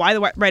of like why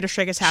the writer's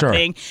strike is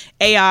happening,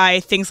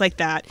 AI, things like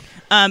that.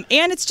 And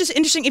it's just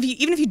interesting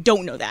even if you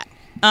don't know that.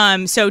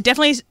 So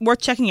definitely worth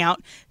checking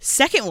out.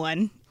 Second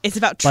one is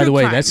about true by the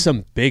way, crime. that's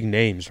some big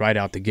names right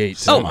out the gate.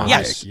 Oh, Salma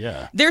yes. Hayek.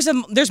 Yeah.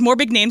 There's more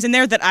big names in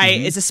there that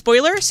is a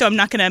spoiler, so I'm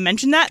not going to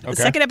mention that. Okay. The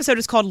second episode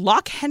is called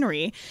Lock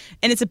Henry,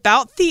 and it's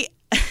about the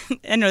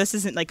I know this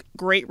isn't like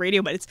great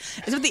radio, but it's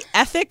about the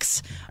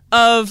ethics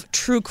of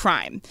true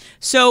crime.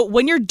 So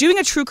when you're doing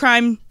a true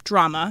crime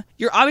drama,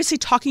 you're obviously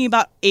talking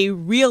about a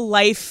real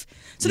life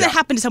something that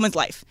happened to someone's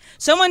life.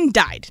 Someone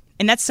died,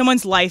 and that's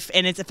someone's life,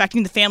 and it's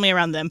affecting the family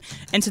around them.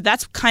 And so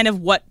that's kind of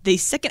what the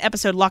second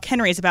episode, Lock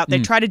Henry, is about. They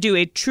try to do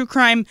a true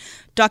crime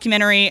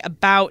documentary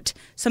about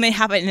something that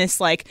happened in this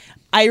like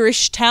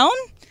Irish town,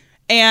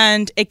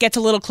 and it gets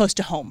a little close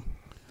to home.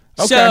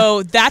 Okay.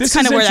 So that's This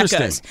kind of is where that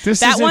interesting. goes. This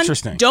that is one,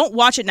 interesting. don't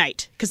watch at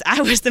night, because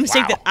I was the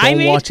mistake that I Don't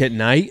made, watch at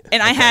night.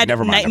 and I had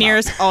never mind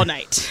nightmares about all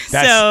night.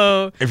 That's-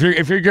 So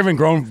if you're giving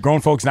grown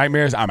folks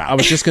nightmares, I'm out. I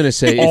was just gonna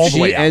say All if the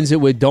way she out. ends it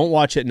with "Don't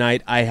watch at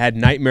night," I had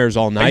nightmares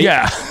all night.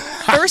 Yeah.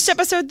 first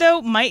episode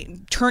though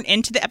might turn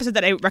into the episode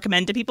that I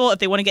recommend to people if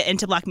they want to get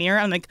into Black Mirror.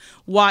 I'm like,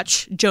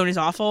 watch Joan is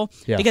Awful,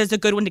 Yeah. because it's a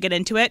good one to get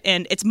into it,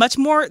 and it's much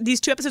more. These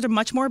 2 episodes are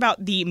much more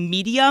about the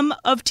medium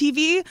of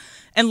TV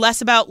and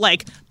less about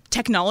like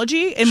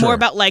technology and more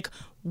about like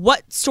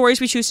what stories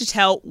we choose to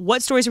tell,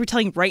 what stories are we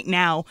telling right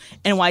now,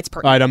 and why it's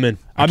All pertinent. right, I'm in.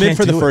 I'm in can't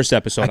for the do it. first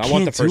episode. I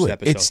want the can't do first it.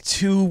 episode. It's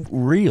too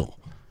real.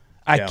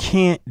 I Yeah.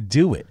 can't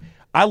do it.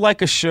 I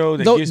like a show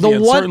that the gives me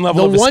a certain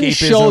level of one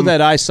escapism. show that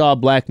I saw,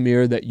 Black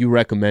Mirror, that you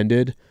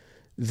recommended,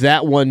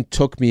 that one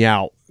took me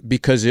out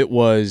because it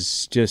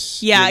was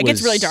just Yeah, it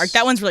gets was- really dark.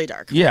 That one's really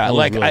dark. Yeah, That was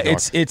like really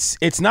dark.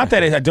 it's not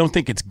that I don't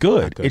think it's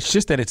good. It's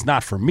just that it's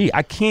not for me.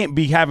 I can't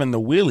be having the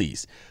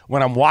willies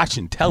when I'm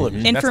watching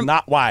television. And That's for-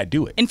 not why I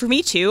do it. And for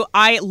me too,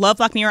 I love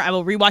Black Mirror. I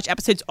will rewatch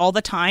episodes all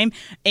the time.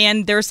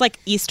 And there's like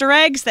Easter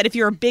eggs that if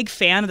you're a big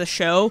fan of the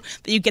show,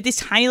 that you get these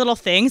tiny little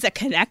things that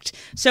connect.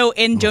 So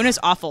in Joan is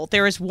Awful,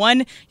 there is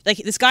one, like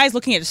this guy's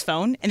looking at his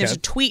phone and there's a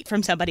tweet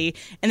from somebody.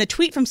 And the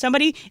tweet from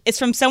somebody is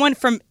from someone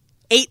from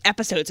 8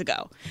 episodes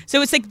ago.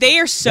 So it's like they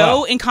are so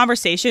Wow. in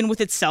conversation with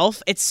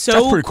itself. It's That's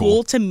so pretty cool.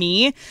 cool to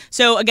me.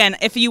 So again,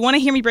 if you want to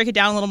hear me break it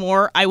down a little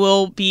more, I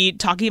will be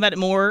talking about it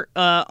more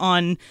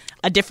on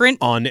a different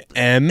on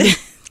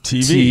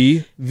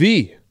MTV.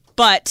 TV.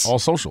 but All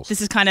socials. this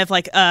is kind of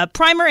like a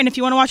primer, and if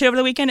you want to watch it over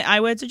the weekend,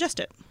 I would suggest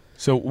it.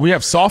 So we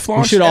have soft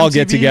launch. We should all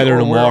get MTV, together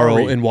or where are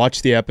tomorrow we? and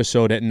watch the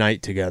episode at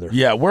night together.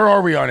 Yeah, where are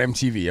we on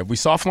MTV? Have we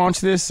soft launched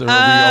this? Or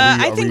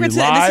I think this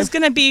is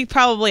going to be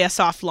probably a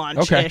soft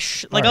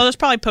launch-ish. Okay. Like, All right. I'll just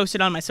probably post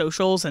it on my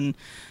socials and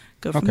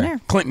go from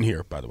there. Clinton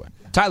here, by the way.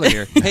 Tyler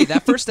here. Hey,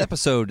 that first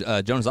episode,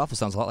 Jonah's Awful,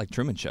 sounds a lot like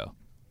Truman Show.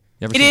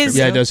 You ever It seen is. Truman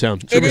Yeah, Show? it does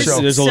sound. It is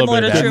There's a little similar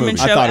bit of to that. Truman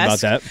Show. I thought about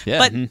that. Yeah.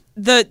 But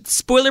the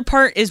spoiler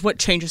part is what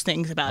changes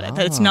things about it.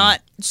 That it's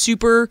not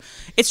super.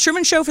 It's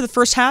Truman Show for the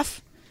first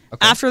half.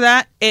 Okay. After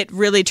that, it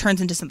really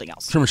turns into something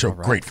else. Truman Show,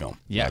 great film.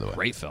 Yeah, by the way.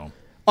 great film.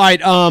 All right.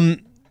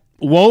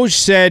 Woj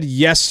said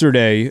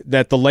yesterday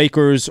that the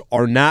Lakers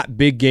are not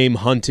big game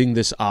hunting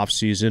this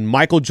offseason.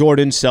 Michael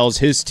Jordan sells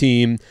his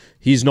team.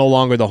 He's no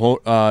longer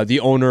the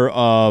owner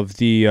of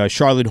the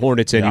Charlotte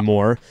Hornets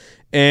anymore.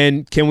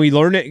 And can we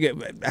learn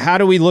it? How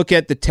do we look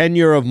at the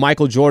tenure of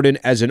Michael Jordan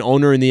as an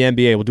owner in the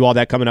NBA? We'll do all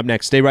that coming up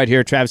next. Stay right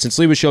here. Travis and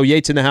Sliwa Show.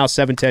 Yates in the house,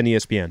 710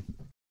 ESPN.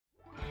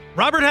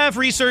 Robert Half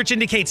research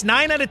indicates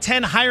 9 out of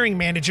 10 hiring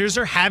managers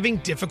are having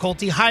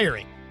difficulty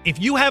hiring.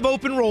 If you have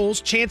open roles,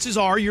 chances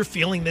are you're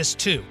feeling this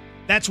too.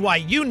 That's why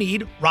you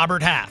need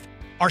Robert Half.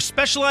 Our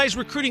specialized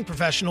recruiting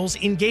professionals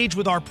engage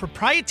with our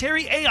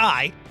proprietary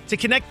AI to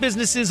connect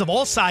businesses of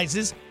all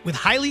sizes with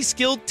highly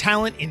skilled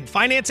talent in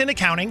finance and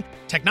accounting,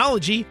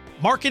 technology,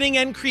 marketing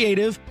and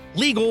creative,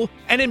 legal,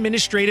 and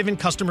administrative and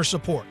customer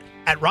support.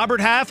 At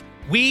Robert Half,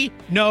 we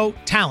know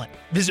talent.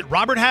 Visit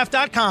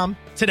roberthalf.com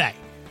today.